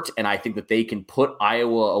convert, and I think that they can put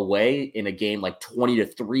Iowa away in a game like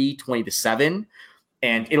 20-3, 20-7,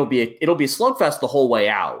 and it'll be a slugfest the whole way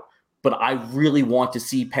out. But I really want to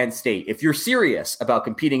see Penn State. If you're serious about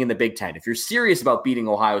competing in the Big Ten, if you're serious about beating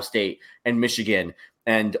Ohio State and Michigan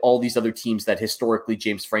and all these other teams that historically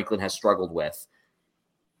James Franklin has struggled with,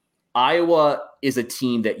 Iowa is a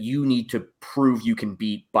team that you need to prove you can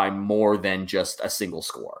beat by more than just a single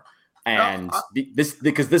score. And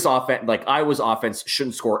because this offense, like Iowa's offense,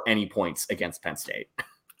 shouldn't score any points against Penn State.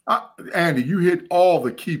 Andy, you hit all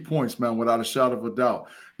the key points, man, without a shadow of a doubt.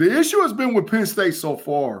 The issue has been with Penn State so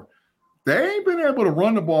far. They ain't been able to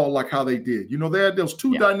run the ball like how they did. You know, they had those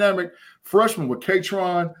two dynamic freshmen with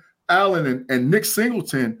Katron Allen and Nick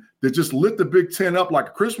Singleton that just lit the Big Ten up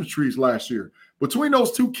like Christmas trees last year. Between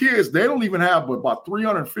those two kids, they don't even have but about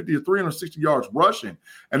 350 or 360 yards rushing.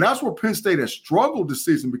 And that's where Penn State has struggled this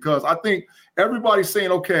season, because I think everybody's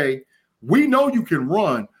saying, okay, we know you can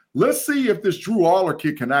run. Let's see if this Drew Aller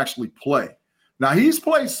kid can actually play. Now, he's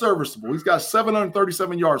played serviceable. He's got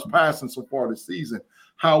 737 yards passing so far this season.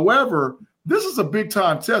 However, this is a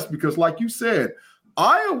big-time test because, like you said,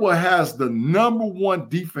 Iowa has the number one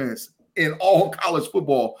defense in all college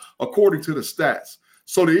football, according to the stats.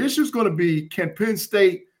 So the issue is going to be, can Penn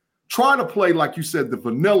State try to play, like you said, the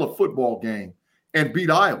vanilla football game and beat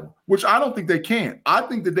Iowa, which I don't think they can. I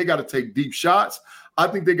think that they got to take deep shots. I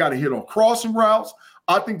think they got to hit on crossing routes.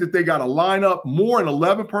 I think that they got to line up more in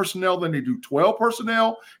 11 personnel than they do 12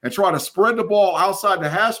 personnel and try to spread the ball outside the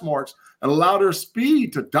hash marks and allow their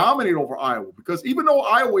speed to dominate over Iowa. Because even though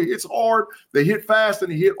Iowa hits hard, they hit fast,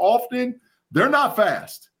 and they hit often, they're not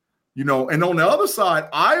fast. You know, and on the other side,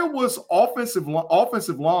 Iowa's offensive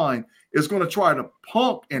line is going to try to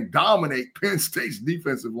punk and dominate Penn State's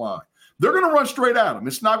defensive line. They're going to run straight at them.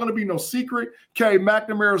 It's not going to be no secret. K.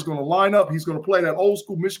 McNamara is going to line up. He's going to play that old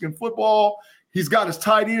school Michigan football. He's got his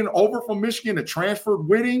tight end over from Michigan that transferred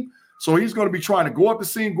Whitting. So he's going to be trying to go up the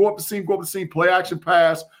seam, play action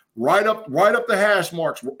pass, right up the hash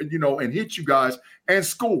marks, you know, and hit you guys and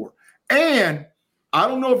score. And I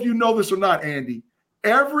don't know if you know this or not, Andy,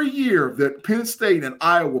 every year that Penn State and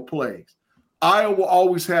Iowa plays, Iowa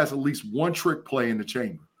always has at least one trick play in the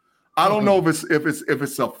chamber. I don't know if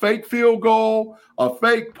it's a fake field goal, a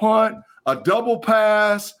fake punt, a double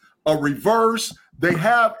pass, a reverse. They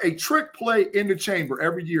have a trick play in the chamber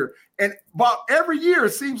every year. And about every year,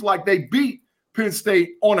 it seems like they beat Penn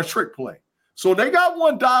State on a trick play. So they got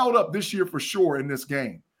one dialed up this year for sure in this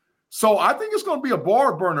game. So I think it's going to be a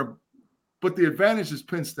bar burner, but the advantage is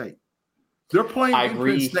Penn State. They're playing in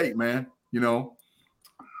Penn State, man, you know.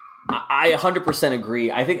 I 100%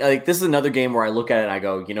 agree. I think like this is another game where I look at it and I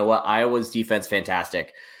go, you know what? Iowa's defense,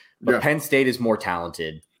 fantastic. But Penn State is more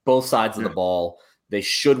talented. Both sides of the ball. They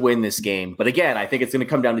should win this game. But again, I think it's going to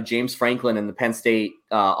come down to James Franklin and the Penn State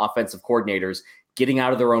offensive coordinators getting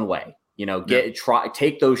out of their own way. You know,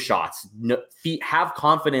 take those shots. Have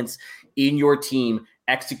confidence in your team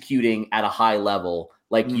executing at a high level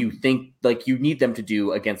like you think, like you need them to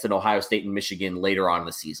do against an Ohio State and Michigan later on in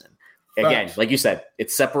the season. Again, like you said,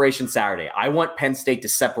 it's separation Saturday. I want Penn State to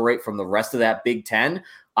separate from the rest of that Big Ten.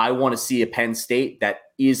 I want to see a Penn State that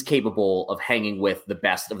is capable of hanging with the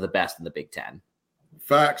best of the best in the Big Ten.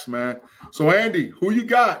 Facts, man. So, Andy, who you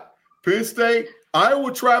got? Penn State,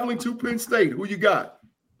 Iowa traveling to Penn State. Who you got?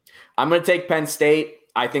 I'm going to take Penn State.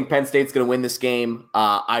 I think Penn State's going to win this game.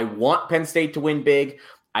 I want Penn State to win big.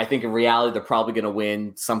 I think in reality, they're probably going to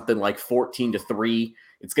win something like 14-3.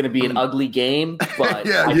 It's going to be an ugly game, but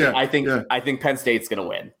I think Penn State's going to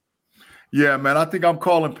win. Yeah, man. I think I'm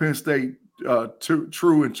calling Penn State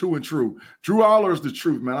true and true. Drew Aller is the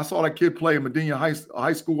truth, man. I saw that kid play in Medina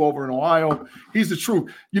High School over in Ohio. He's the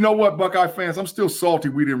truth. You know what, Buckeye fans? I'm still salty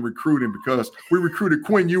we didn't recruit him because we recruited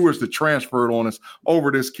Quinn Ewers to transfer on us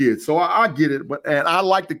over this kid. So I get it, and I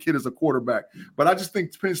like the kid as a quarterback. But I just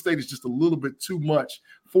think Penn State is just a little bit too much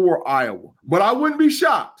for Iowa. But I wouldn't be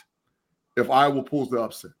shocked if Iowa pulls the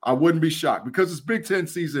upset. I wouldn't be shocked because it's Big Ten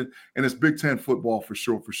season and it's Big Ten football for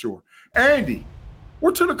sure. Andy,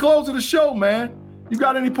 we're to the close of the show, man. You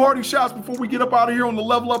got any parting shots before we get up out of here on the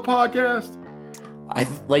Level Up podcast?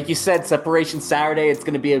 Like you said, Separation Saturday. It's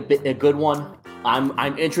going to be a good one.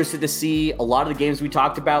 I'm interested to see a lot of the games we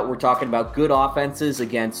talked about. We're talking about good offenses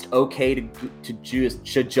against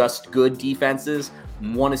just good defenses.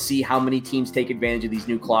 Want to see how many teams take advantage of these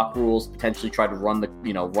new clock rules, potentially try to run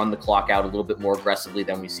the clock out a little bit more aggressively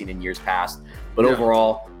than we've seen in years past. But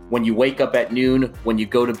overall, when you wake up at noon, when you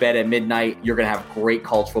go to bed at midnight, you're going to have great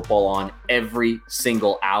college football on every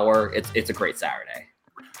single hour. It's a great Saturday.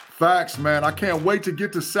 Facts, man. I can't wait to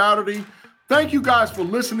get to Saturday. Thank you guys for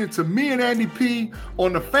listening to me and Andy P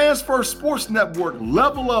on the Fans First Sports Network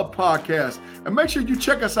Level Up podcast. And make sure you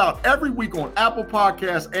check us out every week on Apple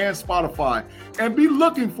Podcasts and Spotify. And be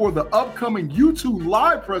looking for the upcoming YouTube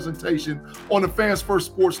live presentation on the Fans First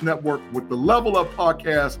Sports Network with the Level Up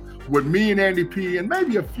podcast with me and Andy P and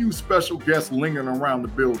maybe a few special guests lingering around the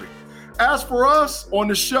building. As for us on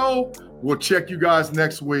the show, We'll check you guys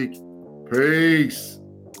next week. Peace.